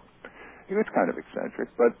 he was kind of eccentric,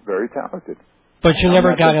 but very talented. But you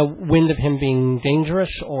never got a wind of him being dangerous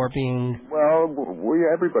or being... Well,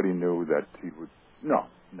 everybody knew that he would... No.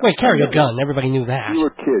 Wait, carry a gun. Everybody knew that. We were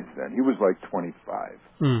kids then. He was like 25,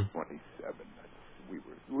 27.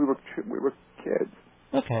 We were kids.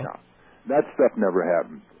 Okay. No, that stuff never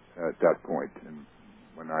happened at that point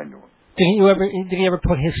when I knew him. Did he ever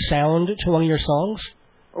put his sound to one of your songs?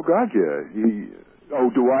 Oh, God, yeah.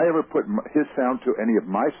 Do I ever put his sound to any of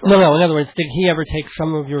my songs? No. In other words, did he ever take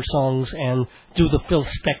some of your songs and do the Phil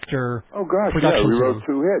Spector production? We wrote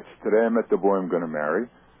 2 hits. Today I Met the Boy I'm Gonna Marry,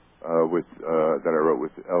 that I wrote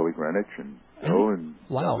with Ellie Greenwich and Bill, and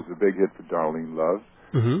that was a big hit for Darlene Love.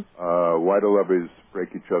 Mm-hmm. Why Do Lovers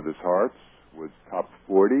Break Each Other's Hearts was top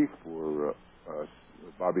 40 for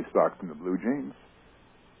Bobby Stockton, the Blue Jeans.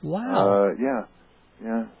 Wow. Yeah.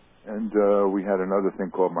 And we had another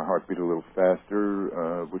thing called My Heart Beat a Little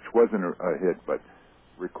Faster, which wasn't a hit, but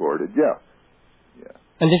recorded. Yeah.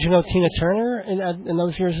 And did you know Tina Turner in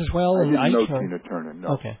those years as well? I didn't know Tina Turner, no.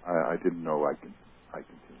 Okay. I didn't know I can.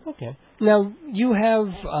 Okay. Now, you have,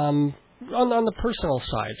 on the personal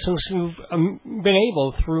side, since you've been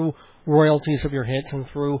able, through royalties of your hits and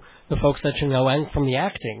through the folks that you know and from the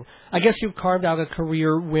acting, I guess you've carved out a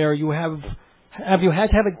career where you have you had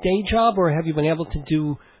to have a day job, or have you been able to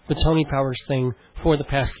do the Tony Powers thing for the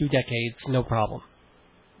past few decades, no problem?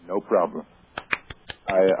 No problem.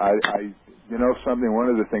 Something, one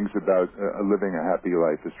of the things about living a happy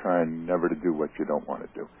life is trying never to do what you don't want to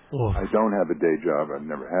do. Oof. I don't have a day job. I've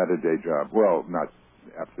never had a day job. Well, not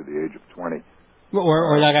after the age of 20.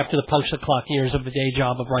 Or not after the punch-the-clock years of the day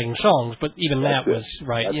job of writing songs, but even that was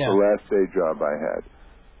right, That's the last day job I had.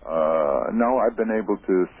 No, I've been able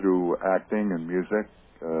to, through acting and music,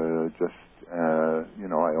 I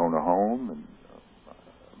own a home, and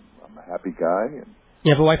I'm a happy guy. And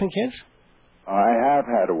you have a wife and kids? I have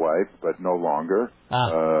had a wife, but no longer.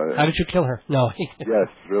 How did you kill her? No. Yes,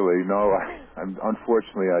 really. No,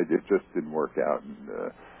 unfortunately, it just didn't work out. And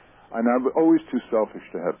I'm always too selfish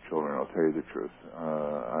to have children, I'll tell you the truth.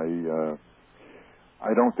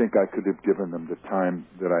 I don't think I could have given them the time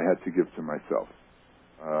that I had to give to myself.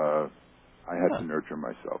 I had to nurture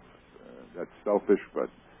myself. That's selfish, but...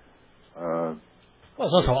 well,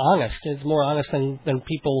 it's also honest. It's more honest than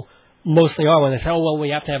people mostly are when they say, oh, well, we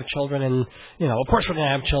have to have children, and, of course we're going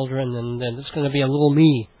to have children, and then it's going to be a little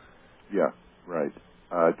me. Yeah, right.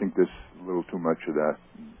 I think there's a little too much of that.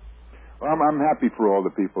 Well, I'm happy for all the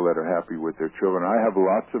people that are happy with their children. I have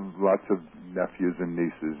lots of nephews and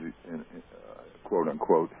nieces, quote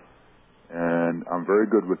unquote, and I'm very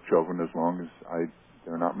good with children as long as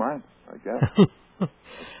they're not mine, I guess.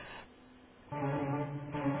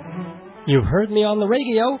 You've heard me on the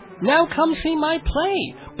radio. Now come see my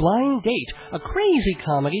play, Blind Date, a crazy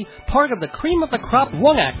comedy, part of the Cream of the Crop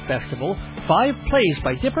One-Act Festival. 5 plays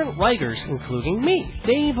by different writers, including me,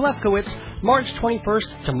 Dave Lefkowitz, March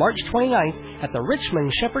 21st to March 29th at the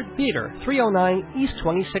Richmond Shepherd Theater, 309 East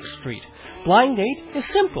 26th Street. Blind Date is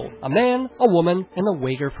simple. A man, a woman, and a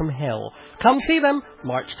waiter from hell. Come see them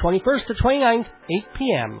March 21st to 29th, 8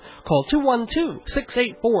 p.m. Call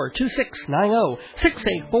 212-684-2690,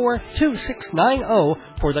 684-2690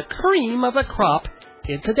 for the cream of the crop.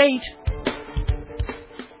 It's a date.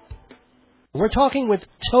 We're talking with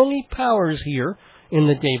Tony Powers here in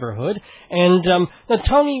the neighborhood, and now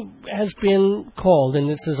Tony has been called, and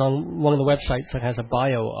this is on one of the websites that has a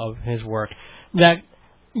bio of his work, that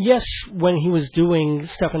yes, when he was doing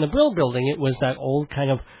stuff in the Brill Building, it was that old kind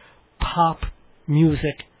of pop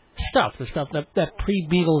music stuff, the stuff that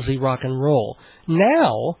pre-Beatlesy rock and roll.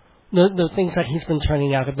 Now, the things that he's been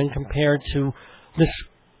turning out have been compared to this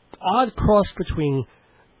odd cross between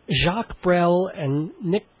Jacques Brel and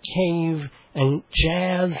Nick Cave and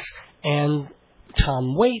jazz and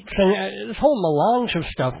Tom Waits and this whole melange of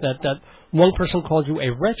stuff that one person called you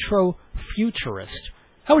a retro-futurist.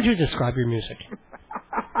 How would you describe your music?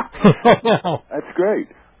 No. That's great.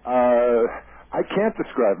 I can't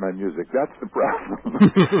describe my music. That's the problem,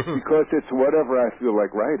 because it's whatever I feel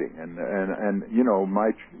like writing, and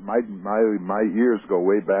my ears go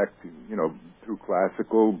way back to through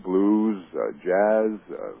classical, blues, jazz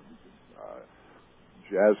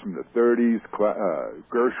from the 30s,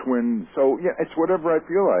 Gershwin. So yeah, it's whatever I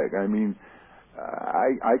feel like. I mean,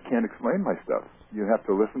 I can't explain my stuff. You have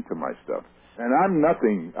to listen to my stuff. And I'm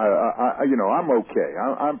nothing, I'm okay.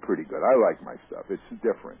 I'm pretty good. I like my stuff. It's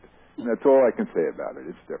different. And that's all I can say about it.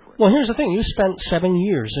 It's different. Well, here's the thing. You spent 7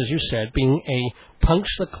 years, as you said, being a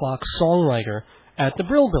punch-the-clock songwriter at the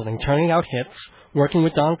Brill Building, turning out hits, working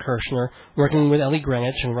with Don Kirshner, working with Ellie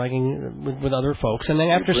Greenwich, and writing with other folks. And then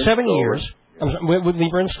after 7 years, with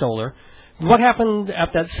Lieber and Stoller, what happened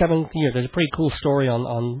at that 7th year? There's a pretty cool story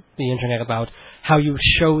on the Internet about how you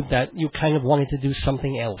showed that you kind of wanted to do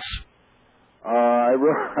something else. I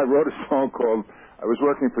wrote a song called, I was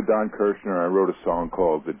working for Don Kirshner, and I wrote a song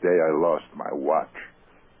called The Day I Lost My Watch.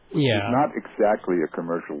 Yeah. It's not exactly a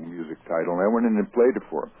commercial music title, and I went in and played it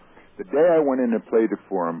for him. The day I went in and played it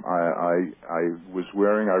for him, I was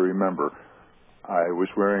wearing, I remember, I was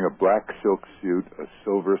wearing a black silk suit, a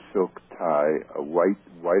silver silk tie, a white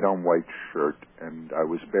on white shirt, and I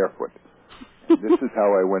was barefoot. And this is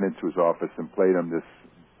how I went into his office and played him this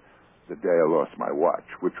The Day I Lost My Watch,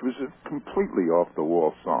 which was a completely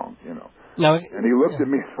off-the-wall song, Now, and he looked at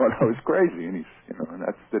me and thought I was crazy, and and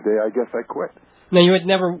that's the day I guess I quit. Now, you had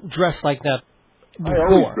never dressed like that before. I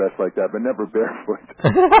always dressed like that, but never barefoot.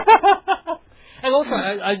 And also,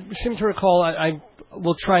 I seem to recall, I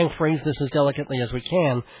will try and phrase this as delicately as we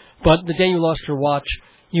can, but the day you lost your watch,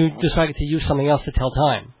 you decided to use something else to tell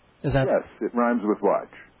time. Is that? Yes, it rhymes with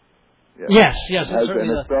watch. Yes. It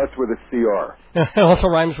starts with a CR. It also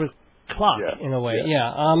rhymes with clock, in a way,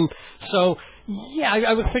 yeah. So, yeah,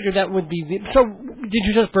 I would figure that would be so, did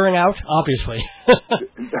you just burn out? Obviously.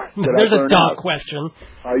 There's a dog question.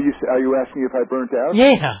 Are you asking if I burnt out?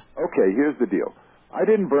 Yeah. Okay, here's the deal. I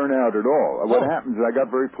didn't burn out at all. What happened is I got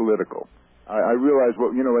very political. I realized,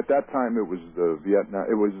 at that time it was the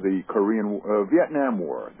Vietnam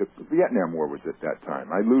War. The Vietnam War was at that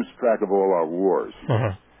time. I lose track of all our wars.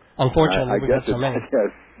 Uh-huh. Unfortunately, we got so many.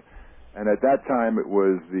 Yes. And at that time, it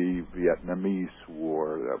was the Vietnamese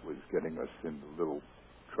War that was getting us into a little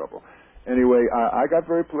trouble. Anyway, I got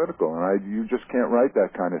very political, and you just can't write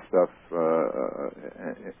that kind of stuff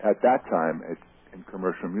at that time in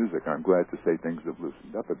commercial music. I'm glad to say things have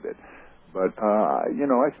loosened up a bit. But, I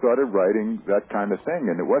started writing that kind of thing,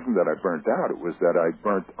 and it wasn't that I burnt out. It was that I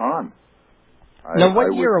burnt on. Now,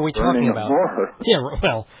 what year are we talking about? More. Yeah,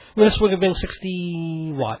 well, this would have been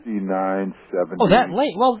 60 what? 69, 70. Oh, that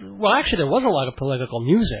late? Well, actually, there was a lot of political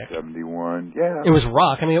music. 71, yeah. It was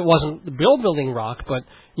rock. I mean, it wasn't the Brill Building rock, but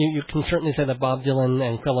you can certainly say that Bob Dylan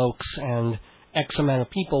and Phil Oakes and X amount of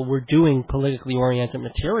people were doing politically oriented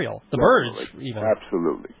material. The Byrds, even.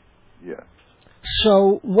 Absolutely, yeah.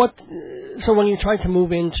 So when you tried to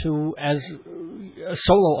move into as a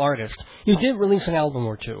solo artist, you did release an album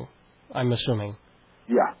or two, I'm assuming.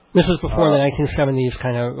 Yeah. This was before the 1970s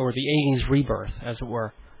kind of, or the 80s rebirth, as it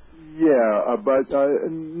were. Yeah, but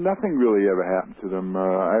nothing really ever happened to them.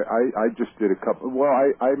 I just did a couple. Well,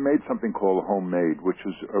 I made something called Homemade, which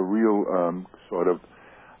was a real sort of.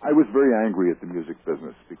 I was very angry at the music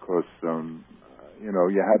business because you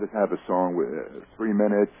had to have a song with 3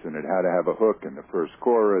 minutes, and it had to have a hook in the first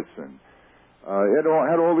chorus, and it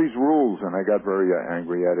had all these rules, and I got very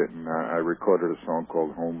angry at it, and I recorded a song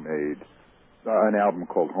called Homemade. An album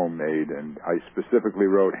called Homemade, and I specifically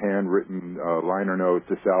wrote handwritten liner notes.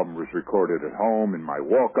 This album was recorded at home in my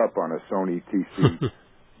walk-up on a Sony TC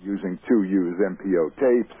using 2 used MPO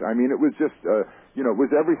tapes. I mean, it was just, it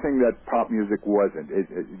was everything that pop music wasn't.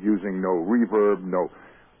 Using no reverb, no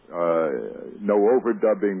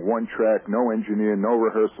overdubbing, one track, no engineer, no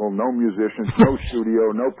rehearsal, no musicians, no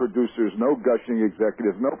studio, no producers, no gushing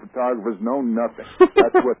executives, no photographers, no nothing.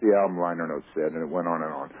 That's what the album liner notes said, and it went on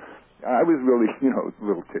and on. I was really, a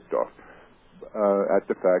little ticked off at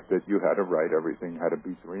the fact that you had to write everything had to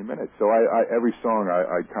be 3 minutes. So every song,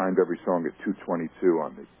 I timed every song at 2:22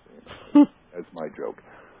 on the, as my joke.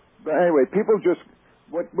 But anyway, people just,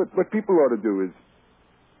 what people ought to do is,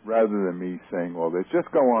 rather than me saying all this, just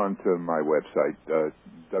go on to my website,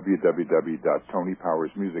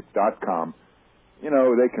 www.tonypowersmusic.com.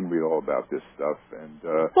 They can read all about this stuff. And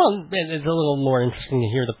well, it's a little more interesting to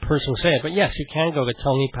hear the person say it. But yes, you can go to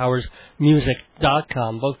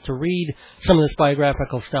TonyPowersMusic.com, both to read some of this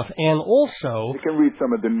biographical stuff and also... You can read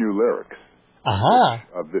some of the new lyrics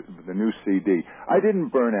of the new CD. I didn't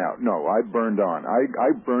burn out. No, I burned on.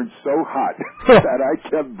 I burned so hot that I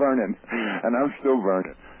kept burning, and I'm still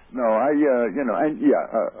burning. No, I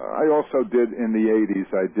also did, in the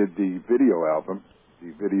 80s, I did the video album,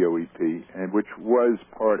 the video EP, and which was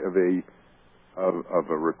part of a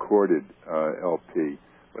recorded LP.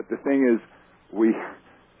 But the thing is, we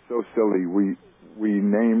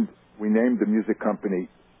named the music company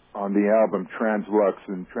on the album Translux,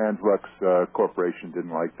 and Translux Corporation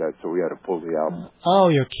didn't like that, so we had to pull the album. Oh,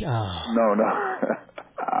 you're... No.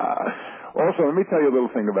 Also, let me tell you a little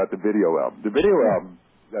thing about the video album. The video album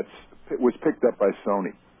was picked up by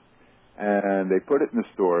Sony, and they put it in the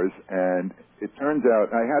stores, and it turns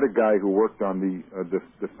out I had a guy who worked on the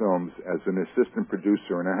films as an assistant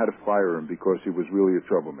producer, and I had to fire him because he was really a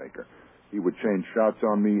troublemaker. He would change shots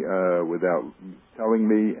on me without telling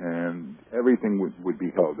me, and everything would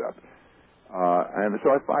be held up. And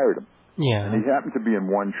so I fired him. Yeah. And he happened to be in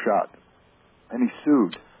one shot, and he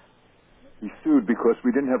sued. He sued because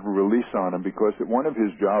we didn't have a release on him, because one of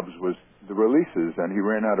his jobs was the releases, and he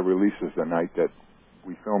ran out of releases the night that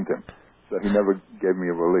we filmed him. So he never gave me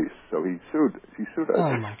a release. So he sued us.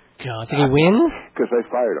 Oh, my God. Did he win? Because I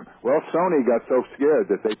fired him. Well, Sony got so scared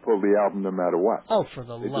that they pulled the album no matter what. Oh, for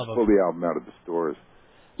the love of... They just pulled the album out of the stores.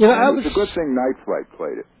 It's a good thing Night Flight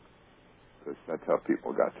played it, because that's how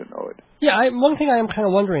people got to know it. Yeah, one thing I am kind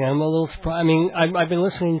of wondering, I'm a little surprised. I mean, I've been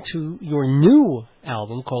listening to your new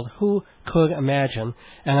album called Who Could Imagine,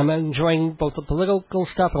 and I'm enjoying both the political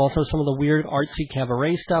stuff and also some of the weird artsy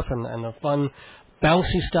cabaret stuff and the fun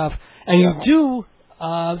bouncy stuff. And you do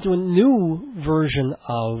a new version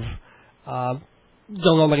of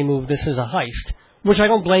Don't Nobody Move, This Is a Heist, which I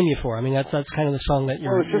don't blame you for. I mean, that's kind of the song that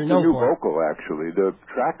you're known for. It's just a new vocal, actually. The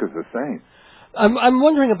track is the same. I'm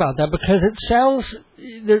wondering about that, because it sounds,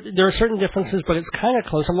 there are certain differences, but it's kind of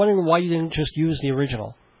close. I'm wondering why you didn't just use the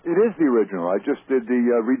original. It is the original. I just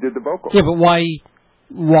redid the vocal. Yeah, but why?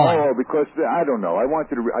 Oh, because I don't know. I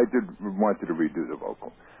wanted to redo the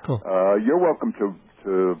vocal. Cool. You're welcome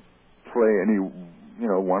to play any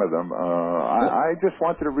one of them. I just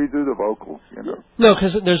wanted to redo the vocals. No,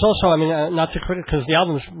 because there's also, I mean, not to critic, because the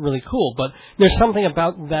album's really cool, but there's something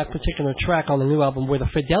about that particular track on the new album where the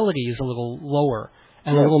fidelity is a little lower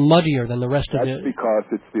and a little muddier than the rest of it. That's because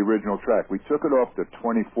it's the original track. We took it off the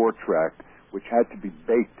 24 track, which had to be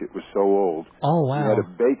baked. It was so old. Oh, wow. We had to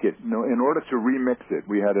bake it. In order to remix it,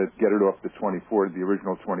 we had to get it off the 24, the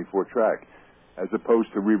original 24 track, as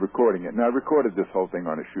opposed to re-recording it. Now, I recorded this whole thing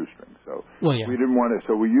on a shoestring, so we didn't want to.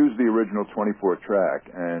 So we used the original 24 track,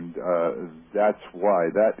 and that's why.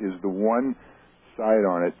 That is the one side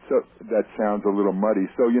on it that sounds a little muddy.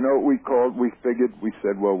 So you know what we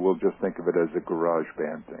said, well, we'll just think of it as a garage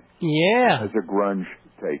band thing. Yeah. As a grunge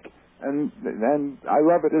take. And I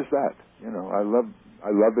love it as that. I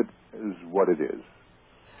love it as what it is.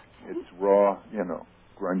 It's raw,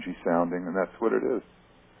 grungy sounding, and that's what it is.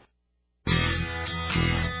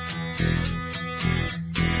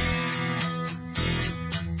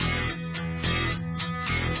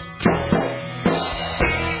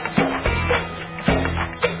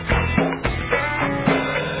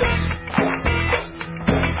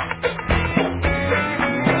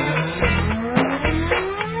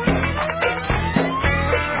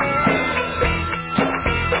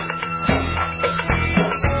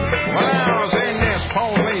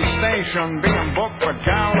 station being booked for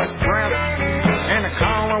gala dress. And the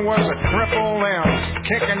caller was a cripple, they were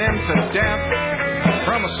kicking him to death.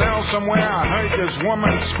 From a cell somewhere I heard this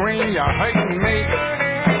woman scream, "You're hurting me."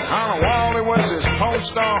 On the wall it was his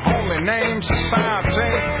poster, Holy Name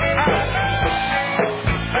Society.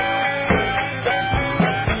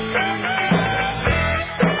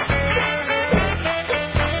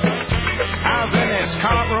 I was in his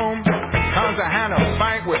courtroom, cause I had a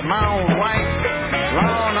fight with my old wife.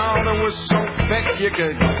 Law and order was so thick you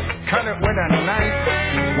could cut it with a knife.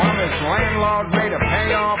 While his landlord made a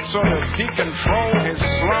payoff so that he controlled his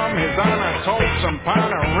slum. His Honor told some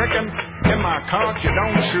Puerto Rican, "In my court you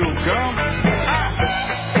don't chew gum."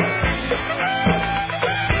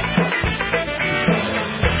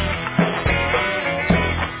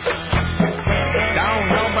 Don't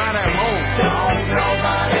nobody move. Don't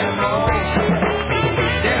nobody move.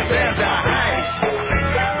 This is the heist.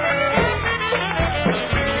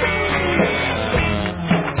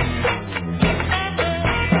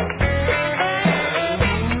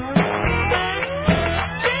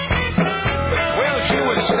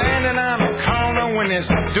 This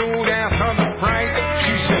dude asked her the price.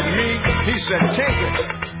 She said me. He said take it.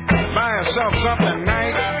 Buy herself something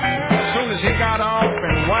nice. As soon as he got off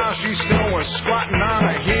and while she still was squatting on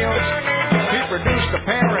her heels, he produced a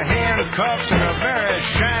pair of handcuffs and a very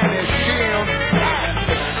shiny shield.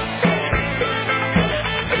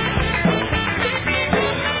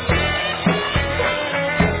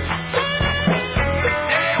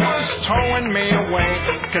 It was towing me away,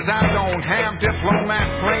 'cause I don't have diplomat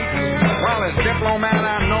plates. Well, as diplomat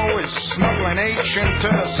I know is smuggling H into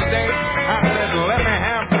the state. I said, let me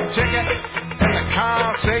have the ticket, and the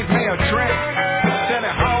car saved me a trip. Said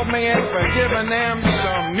it hauled me in for giving them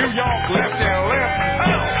some New York lefty lip.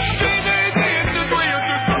 Oh, shit, they did the way you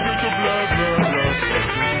do, blah, blah, blah.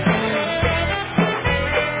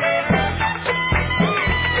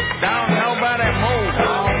 Don't nobody move.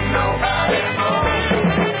 Don't nobody move.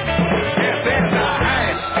 This is the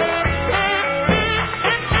heist.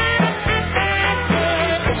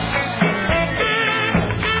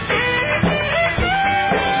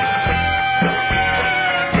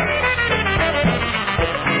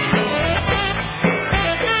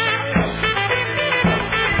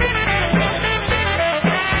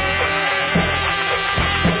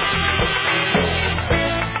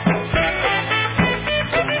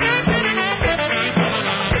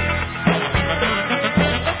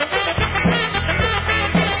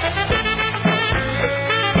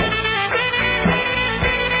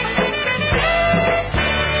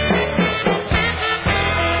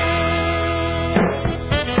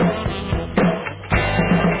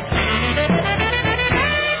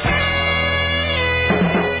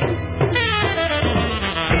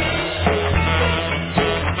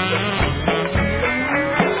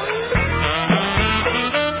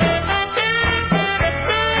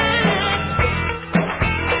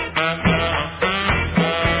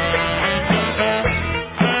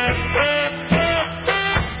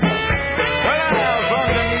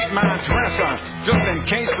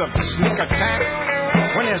 Sneak attack.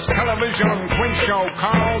 When his television quiz show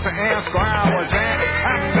calls to ask where I was at,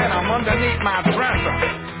 I said I'm underneath my dresser.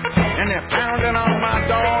 And they pounded on my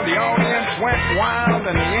door. The audience went wild,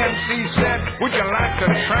 and the MC said, "Would you like to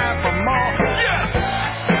try for more?" Yes!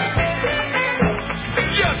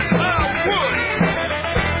 Yes, I would!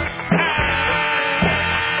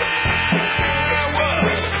 I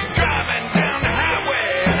was driving down the highway,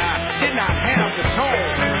 and I did not have the toll.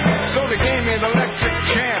 So they gave me the electric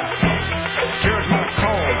chair. Cured my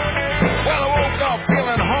cold. Well, I woke up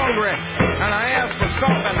feeling hungry, and I asked for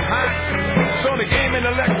something hot. So they gave me the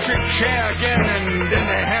electric chair again, and then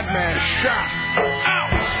they had me shot. Ow!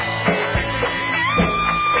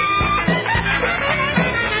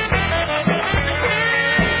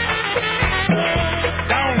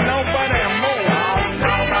 Don't nobody move. Don't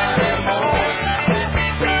nobody move.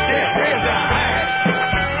 This is a heist.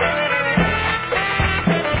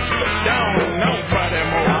 Don't nobody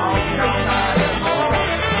move. Don't nobody move.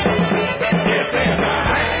 This is a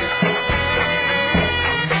heist. Don't nobody move.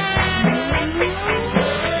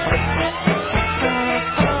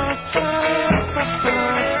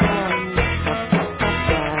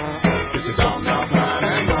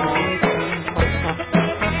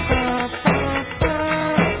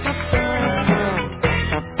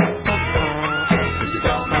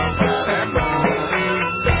 Don't nobody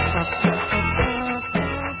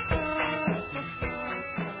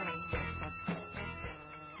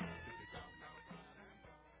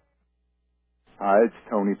Hi, it's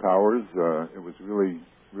Tony Powers. It was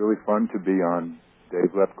really fun to be on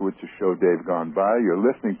Dave Lefkowitz's show, Dave Gone By. You're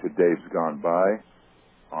listening to Dave's Gone By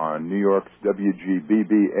on New York's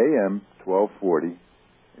WGBB AM 1240.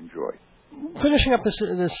 Enjoy. Finishing up this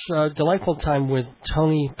delightful time with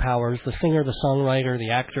Tony Powers, the singer, the songwriter,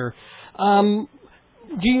 the actor,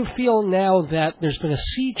 do you feel now that there's been a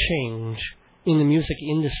sea change in the music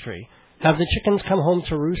industry? Have the chickens come home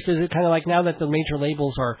to roost? Is it kind of like now that the major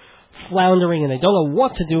labels are floundering and they don't know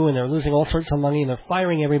what to do and they're losing all sorts of money and they're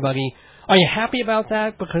firing everybody? Are you happy about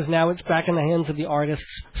that because now it's back in the hands of the artists,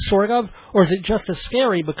 sort of? Or is it just as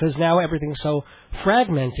scary because now everything's so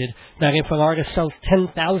fragmented that if an artist sells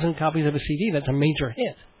 10,000 copies of a CD, that's a major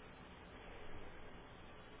hit?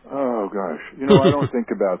 Oh, gosh. You know, I don't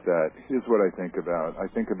think about that. Here's what I think about. I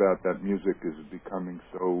think about that music is becoming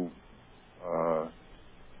so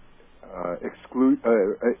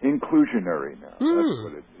inclusionary now. That's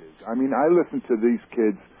what it is. I mean, I listen to these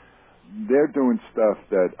kids. They're doing stuff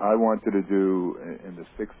that I wanted to do in the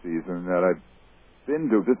 60s and that I've been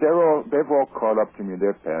doing. But they've all caught up to me.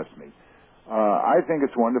 They've passed me. I think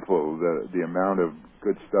it's wonderful the amount of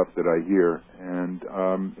good stuff that I hear, and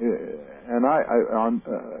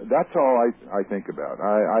that's all I think about.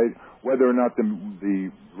 Whether or not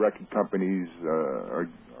the record companies, or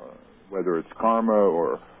whether it's karma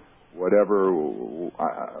or whatever,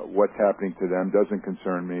 what's happening to them doesn't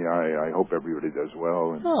concern me. I hope everybody does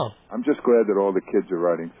well. And I'm just glad that all the kids are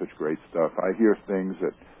writing such great stuff. I hear things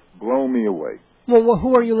that blow me away. Well,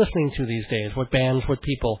 who are you listening to these days? What bands, what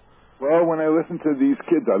people? Well, when I listen to these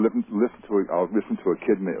kids, I'll listen to a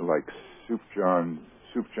kid like Sufjan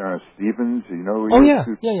Stevens. You know? Yeah.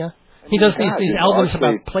 He does these albums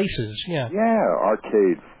about places. Yeah. Yeah,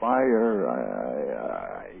 Arcade Fire.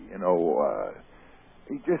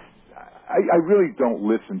 I really don't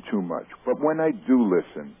listen too much, but when I do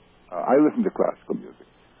listen, I listen to classical music.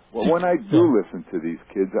 Well, when I do listen to these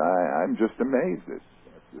kids, I'm just amazed at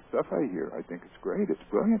the stuff I hear. I think it's great. It's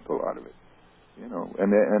brilliant, a lot of it. You know,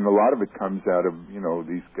 and a lot of it comes out of, you know,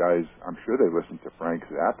 these guys. I'm sure they listen to Frank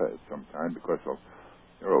Zappa at some time because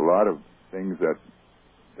there are a lot of things that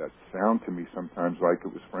sound to me sometimes like it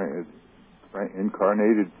was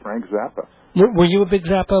incarnated Frank Zappa. Were you a big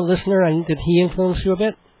Zappa listener, and did he influence you a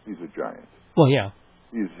bit? He's a giant. Well, yeah.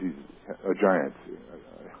 He's a giant.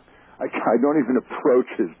 I don't even approach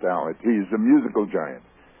his talent. He's a musical giant.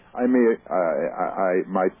 I mean,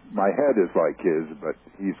 my head is like his, but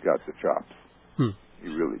he's got the chops. He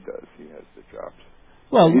really does. He has the chops.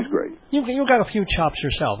 Well, he's great. You got a few chops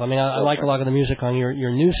yourself. I mean, I like a lot of the music on your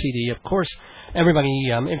new CD. Of course, everybody,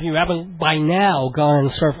 if you haven't by now gone and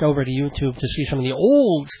surfed over to YouTube to see some of the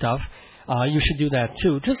old stuff, you should do that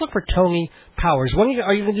too. Just look for Tony Powers. When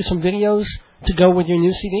are you going to do some videos to go with your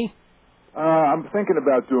new CD? I'm thinking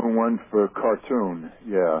about doing one for cartoon.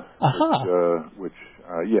 Yeah.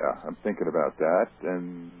 I'm thinking about that,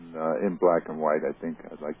 and in black and white, I think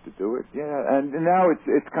I'd like to do it. Yeah, and now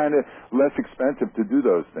it's kind of less expensive to do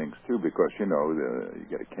those things too, because you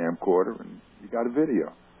get a camcorder and you got a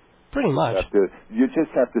video. Pretty much. You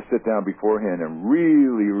just have to sit down beforehand and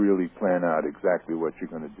really, really plan out exactly what you're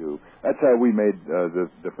going to do. That's how we made the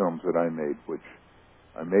films that I made, which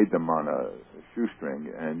I made them on a shoestring,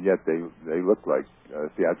 and yet they look like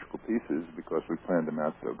theatrical pieces because we planned them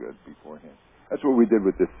out so good beforehand. That's what we did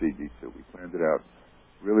with this CD, too. We planned it out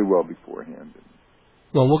really well beforehand.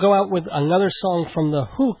 Well, we'll go out with another song from the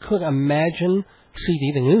Who Could Imagine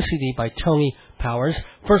CD, the new CD by Tony Powers.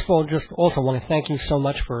 First of all, just also want to thank you so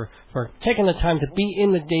much for taking the time to be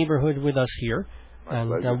in the neighborhood with us here.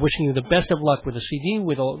 And wishing you the best of luck with the CD,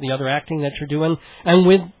 with all the other acting that you're doing, and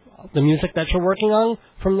with the music that you're working on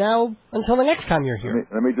from now until the next time you're here.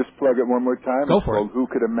 Let me just plug it one more time. Go for it. Who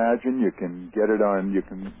Could Imagine? You can get it on, you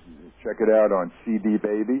can check it out on CD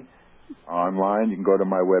Baby online. You can go to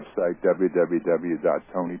my website,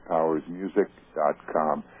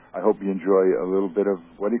 www.tonypowersmusic.com. I hope you enjoy a little bit of,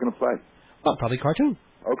 what are you going to play? Well, probably cartoon.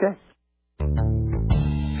 Okay.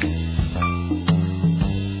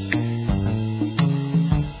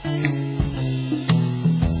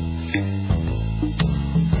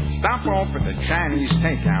 Stop off at the Chinese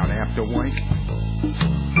takeout after work.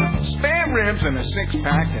 Spare ribs and a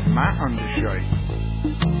six-pack in my undershirt.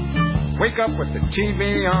 Wake up with the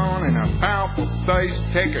TV on and a powerful thirst.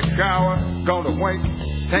 Take a shower, go to work.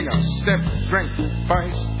 Take a sip, drink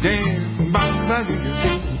first.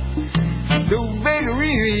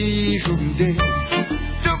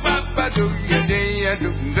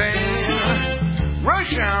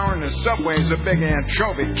 Rush hour in the subway's a big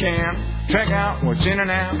anchovy can. Check out what's in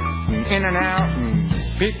and out, and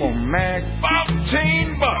people mad.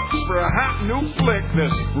 $14 for a hot new flick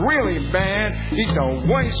that's really bad. Eat the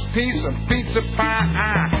worst piece of pizza pie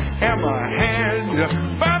I ever had.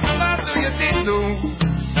 What do you do?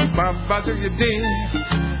 Baba do you dee?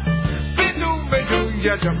 Be-do,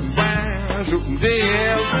 ya jump that's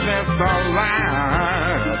all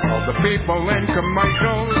right. All the people in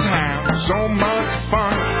commercials have so much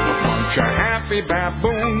fun. A bunch of happy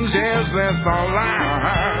baboons, yes, that's all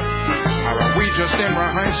right. Are we just in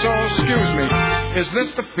rehearsal? Excuse me, is this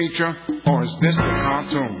the feature or is this the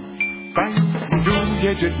cartoon?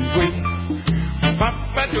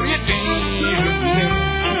 Papa do you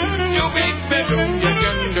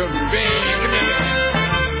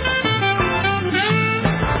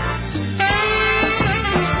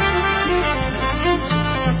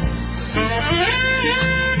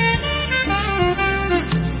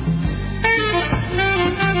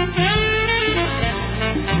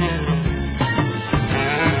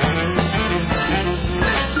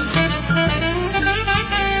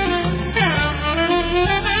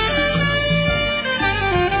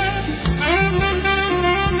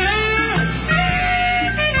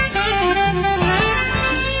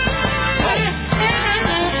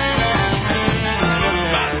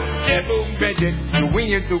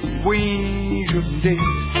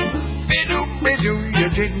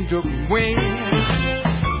you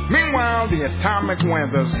Meanwhile, the atomic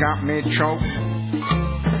weather's got me choked.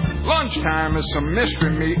 Lunchtime is some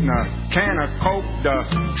mystery meat and a can of Coke. The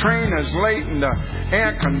train is late and the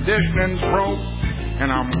air conditioning's broke.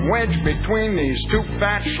 And I'm wedged between these two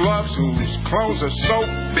fat schlubs whose clothes are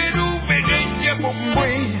soaked.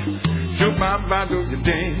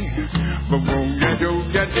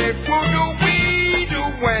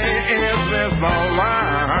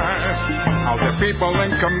 All the people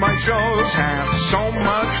in commercials have so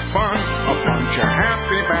much fun. A bunch of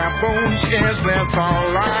happy baboons, is this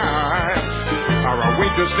all right? Or are we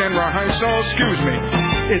just in rehearsal? Excuse me,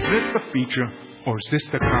 is this the feature or is this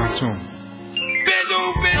the cartoon?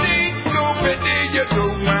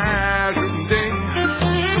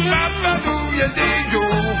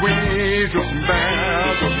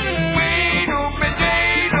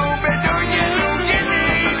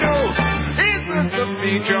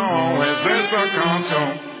 Feature, or is this a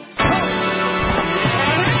cartoon?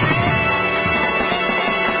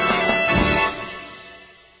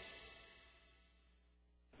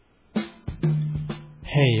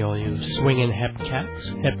 Hey, all you swinging hep cats,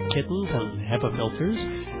 hep kittens, and hepafilters,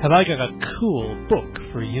 have I got a cool book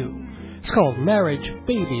for you. It's called Marriage,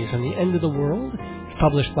 Babies, and the End of the World. It's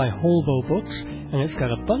published by Holvo Books, and it's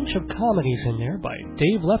got a bunch of comedies in there by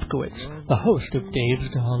Dave Lefkowitz, the host of Dave's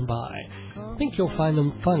Gone By. I think you'll find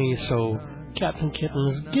them funny, so cats and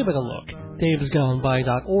kittens, give it a look.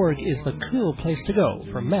 davesgoneby.org is the cool place to go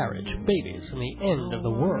for marriage, babies, and the end of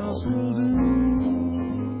the world.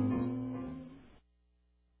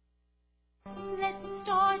 Let's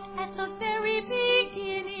start at the very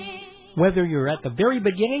beginning. Whether you're at the very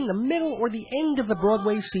beginning, the middle, or the end of the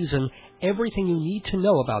Broadway season, everything you need to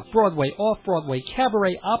know about Broadway, off-Broadway,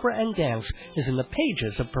 cabaret, opera, and dance is in the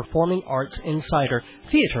pages of Performing Arts Insider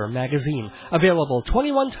Theater magazine. Available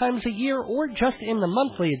 21 times a year or just in the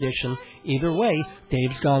monthly edition. Either way,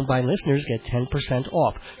 Dave's Gone By listeners get 10%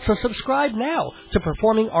 off. So subscribe now to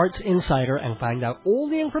Performing Arts Insider and find out all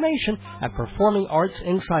the information at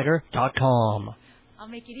performingartsinsider.com. I'll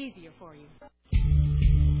make it easier for you.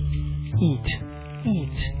 Eat,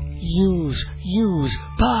 use,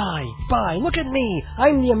 buy. Look at me.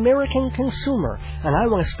 I'm the American consumer, and I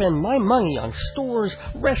want to spend my money on stores,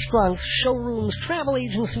 restaurants, showrooms, travel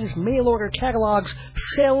agencies, mail order catalogs.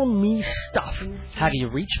 Sell me stuff. How do you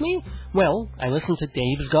reach me? Well, I listen to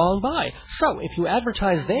Dave's Gone By. So if you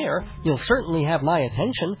advertise there, you'll certainly have my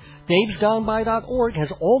attention. davesgoneby.org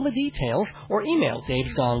has all the details, or email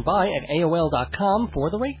davesgoneby@aol.com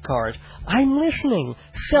for the rate card. I'm listening.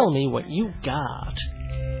 Sell me what you got.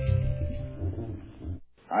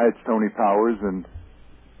 Hi, it's Tony Powers, and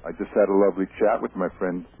I just had a lovely chat with my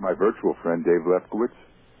virtual friend, Dave Lefkowitz,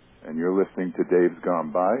 and you're listening to Dave's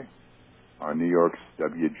Gone By on New York's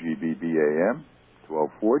WGBB-AM,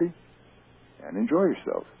 1240, and enjoy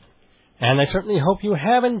yourselves. And I certainly hope you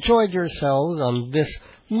have enjoyed yourselves on this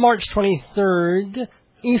March 23rd,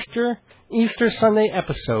 Easter Sunday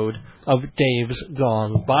episode of Dave's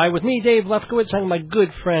Gone By. With me, Dave Lefkowitz, and my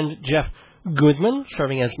good friend, Jeff Goodman,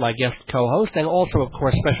 serving as my guest co-host, and also, of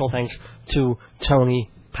course, special thanks to Tony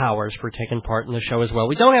Powers for taking part in the show as well.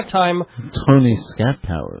 We don't have time. Tony Scat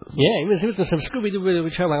Powers. Yeah, he was some Scooby-Doo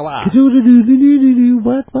show. Wow.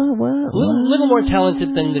 What? A little more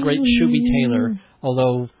talented than the great Shooby Taylor,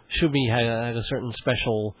 although Shooby had a certain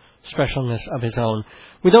specialness of his own.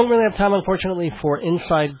 We don't really have time, unfortunately, for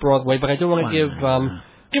Inside Broadway, but I do want to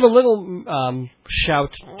give a little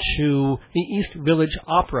shout to the East Village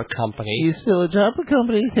Opera Company. East Village Opera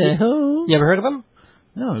Company. Hey-ho. You ever heard of them?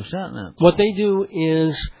 No, he's shouting at. What they do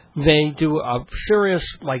is they do a serious,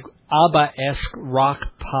 like, ABBA-esque rock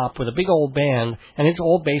pop with a big old band, and it's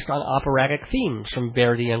all based on operatic themes from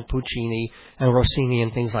Verdi and Puccini and Rossini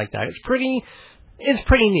and things like that. It's pretty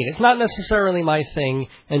neat. It's not necessarily my thing,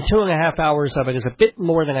 and 2.5 hours of it is a bit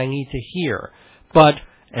more than I need to hear. But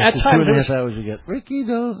after at times, 2.5 hours, you get Ricky,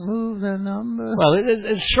 don't move the number. Well,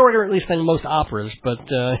 it's shorter at least than most operas, but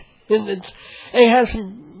it has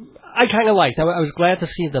some. I kind of liked. I was glad to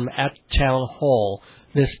see them at Town Hall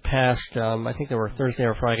this past, I think they were Thursday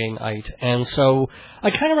or Friday night, and so I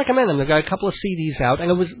kind of recommend them. They've got a couple of CDs out,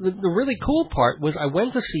 and it was the really cool part was I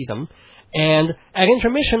went to see them, and at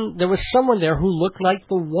intermission there was someone there who looked like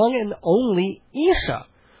the one and only Issa,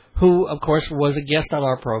 who of course was a guest on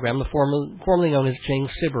our program, formerly known as Jane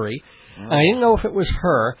Siberry. And I didn't know if it was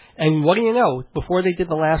her, and what do you know? Before they did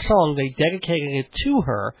the last song, they dedicated it to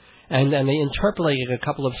her, and they interpolated a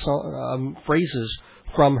couple of phrases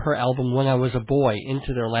from her album When I Was a Boy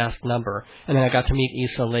into their last number. And then I got to meet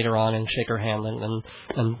Issa later on and shake her hand and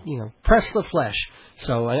you know, press the flesh.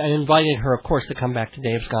 So I invited her, of course, to come back to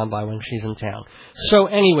Dave's Gone By when she's in town. So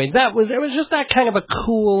anyway, it was just that kind of a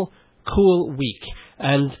cool week.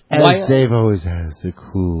 And as Dave always has, a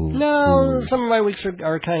cool. No, some of my weeks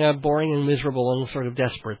are kind of boring and miserable and sort of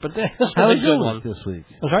desperate. But how was your week this week?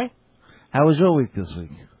 I'm sorry? How was your week this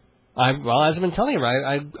week? Well, as I've been telling you,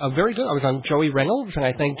 I'm very good. I was on Joey Reynolds, and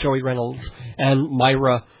I thank Joey Reynolds and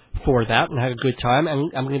Myra for that, and had a good time.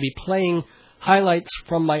 And I'm going to be playing highlights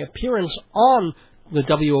from my appearance on the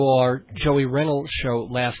WOR Joey Reynolds show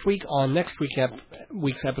last week on next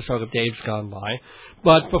week's episode of Dave's Gone By.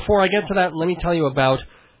 But before I get to that, let me tell you about,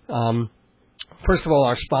 first of all,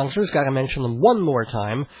 our sponsors. Got to mention them one more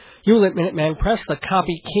time. Hewlett Minuteman Press, the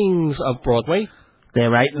copy kings of Broadway. They're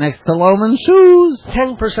right next to Loman Shoes.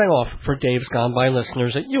 10% off for Dave's Gone By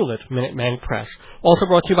listeners at Hewlett Minuteman Press. Also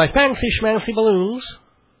brought to you by Fancy Schmancy Balloons.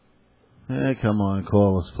 Hey, come on,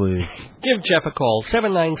 call us, please. Give Jeff a call,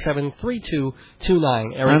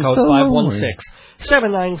 797-3229, area code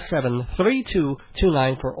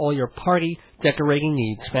 516-797-3229 for all your party decorating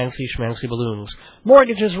needs. Fancy Schmancy Balloons.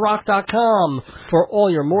 MortgagesRock.com for all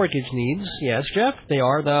your mortgage needs. Yes, Jeff, they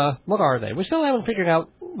are what are they? We still haven't figured out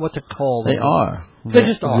what to call them. They are. They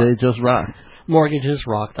just are. They just rock.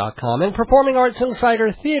 MortgagesRock.com and Performing Arts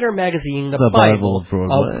Insider Theater Magazine, the Bible of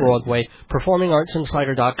Broadway.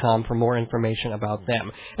 PerformingArtsInsider.com for more information about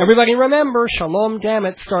them. Everybody remember, Shalom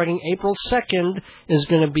Dammit, starting April 2nd, is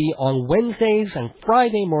going to be on Wednesdays and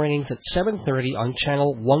Friday mornings at 7:30 on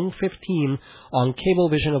Channel 115 on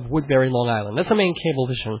Cablevision of Woodbury, Long Island. That's the main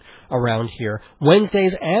Cablevision around here.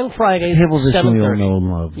 Wednesdays and Fridays at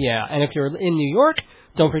 7:30. Yeah, and if you're in New York,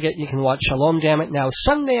 don't forget you can watch Shalom Dammit now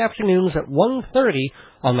Sunday afternoons at 1:30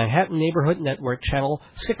 on Manhattan Neighborhood Network, Channel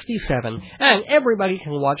 67. And everybody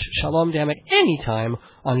can watch Shalom Dammit anytime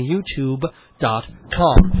on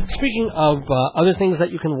YouTube.com. Speaking of other things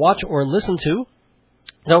that you can watch or listen to,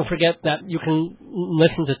 don't forget that you can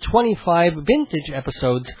listen to 25 vintage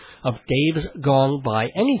episodes of Dave's Gone By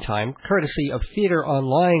anytime, courtesy of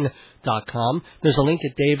TheaterOnline.com. There's a link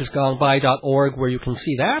at davesgoneby.org where you can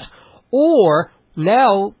see that. Or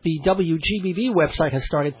now the WGBB website has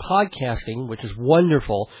started podcasting, which is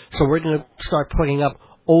wonderful. So we're going to start putting up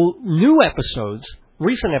new episodes,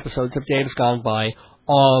 recent episodes of Dave's Gone By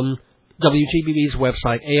on WGBB's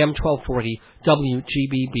website, AM1240,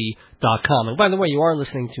 WGBB.com. And by the way, you are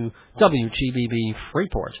listening to WGBB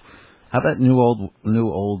Freeport. How about new old?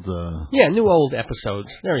 Yeah, new old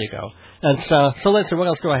episodes. There you go. And so let's see, what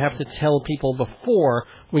else do I have to tell people before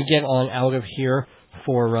we get on out of here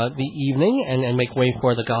for the evening and make way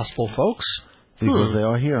for the gospel folks? Because they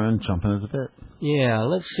are here and jumping at the bit. Yeah,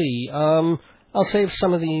 let's see. I'll save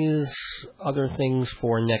some of these other things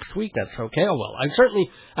for next week. That's okay. Oh, well,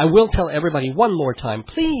 I will tell everybody one more time.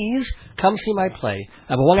 Please come see my play.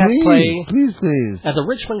 I have a one-act play. Please. At the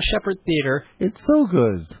Richmond Shepherd Theater. It's so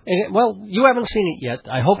good. Well, you haven't seen it yet.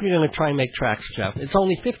 I hope you're going to try and make tracks, Jeff. It's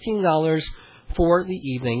only $15 for the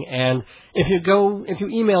evening, and if you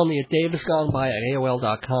email me at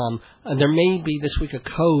davesgoneby@aol.com, there may be this week a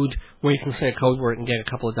code where you can say a code word and get a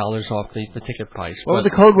couple of dollars off the ticket price. What would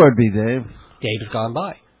the code word be, Dave? Dave's Gone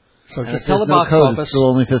By. So just tell the box office. It's still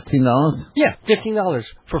only $15? Yeah, $15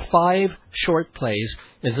 for 5 short plays.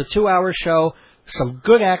 It's a 2-hour show, some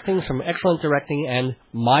good acting, some excellent directing, and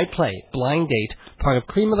my play, Blind Date, part of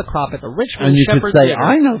Cream of the Crop at the Richmond And you Shepherd could say, Theater.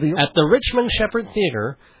 I know the... At the Richmond Shepherd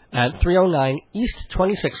Theater at 309 East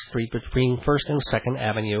 26th Street between 1st and 2nd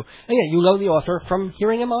Avenue. And yeah, you know the author from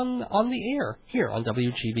hearing him on the air here on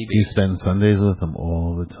WGBB. You spend Sundays with him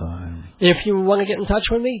all the time. If you want to get in touch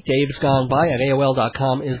with me, Dave's Gone By at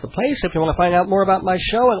AOL.com is the place. If you want to find out more about my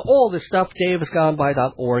show and all this stuff,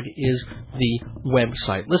 davesgoneby.org is the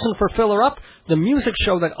website. Listen for Filler Up, the music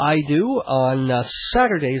show that I do on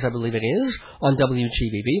Saturdays, I believe it is, on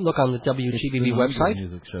WGBB. Look on the WGBB website. The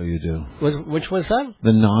music show you do. Which was that?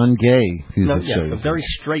 The non-gay music show. Yes, the very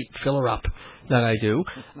straight Filler Up that I do.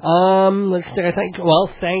 Let's see,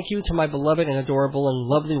 thank you to my beloved and adorable and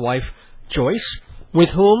lovely wife, Joyce, with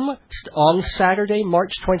whom on Saturday,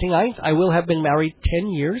 March 29th, I will have been married 10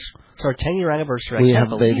 years. It's our 10-year anniversary. Do you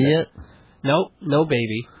have a baby yet? No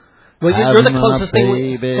baby. Well, you're the closest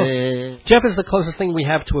thing. Jeff is the closest thing we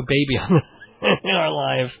have to a baby in our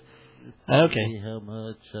lives. Okay. How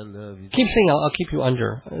much I love you. Keep singing. I'll keep you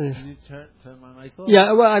under. Can you turn my mic off?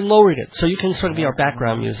 Yeah, well, I lowered it, so you can sort of be our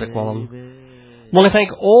background music while I'm... Want to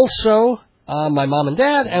thank also my mom and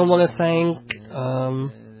dad, and want to thank,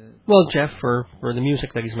 Jeff for the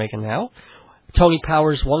music that he's making now. Tony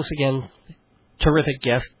Powers, once again, terrific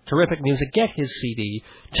guest, terrific music. Get his CD.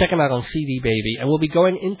 Check him out on CD Baby. And we'll be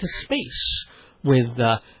going into space with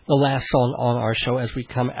the last song on our show as we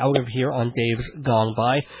come out of here on Dave's Gone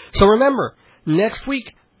By. So remember, next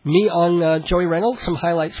week, me on Joey Reynolds, some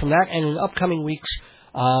highlights from that, and in upcoming weeks,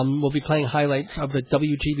 we'll be playing highlights of the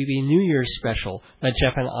WGBB New Year's special that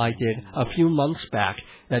Jeff and I did a few months back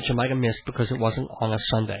that you might have missed because it wasn't on a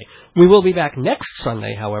Sunday. We will be back next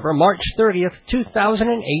Sunday, however, March 30th,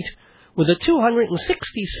 2008, with the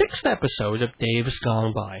 266th episode of Dave's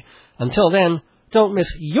Gone By. Until then, don't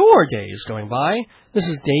miss your days going by. This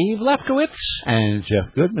is Dave Lefkowitz. And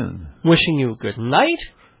Jeff Goodman. Wishing you good night.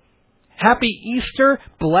 Happy Easter.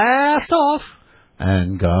 Blast off.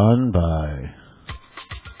 And gone by.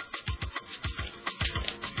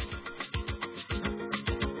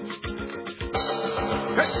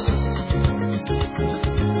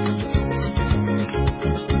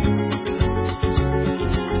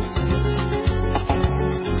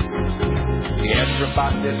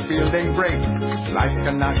 Everybody's feeling great, like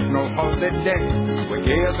a national holiday. We're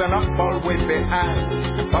gazing up all way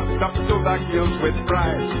behind, puffed up to the hills with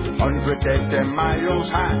pride. 180 miles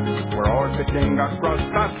high, we're orbiting across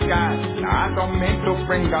the sky. Now, I don't mean to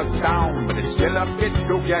bring us down, but it's still a bit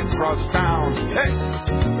to get cross town. Hey,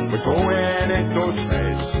 we're going into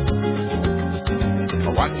space.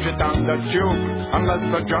 Watch it on the tube, unless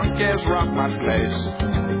the junkies rock my place.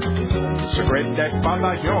 It's a great day for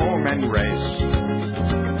the human race.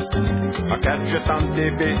 I catch it on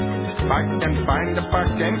TV, I can find the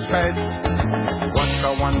parking space. What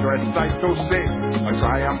a wondrous sight to see, a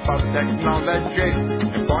triumph of technology.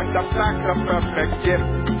 In point of fact, a perfect gift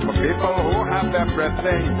for people who have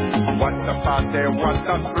everything. What a party, what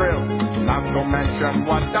a thrill, not to mention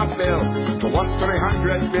what a bill. For what,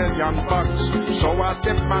 $300 billion? So I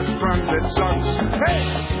dip my stranded socks. Hey,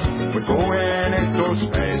 we're going into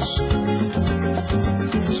space.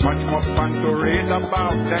 It's much more fun to read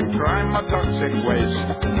about than crime or toxic waste.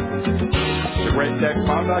 It's a great day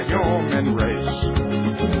for the human race.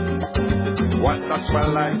 What a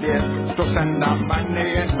swell idea to send our money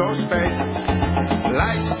into space.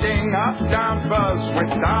 Lighting up campus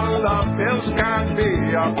with dollar bills can be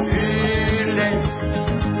appealing.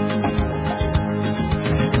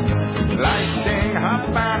 Lighting up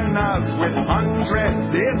banners with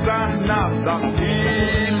hundreds is another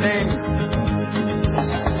feeling.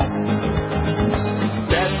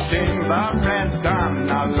 Setting the red down,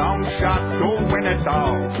 a long shot to win it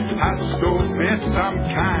all, has to be some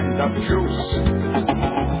kind of juice.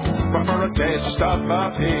 But for a taste of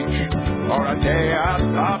a peach, or a day at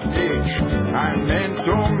the beach, I'm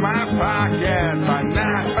into my pocket, but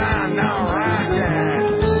not by no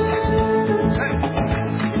rocket.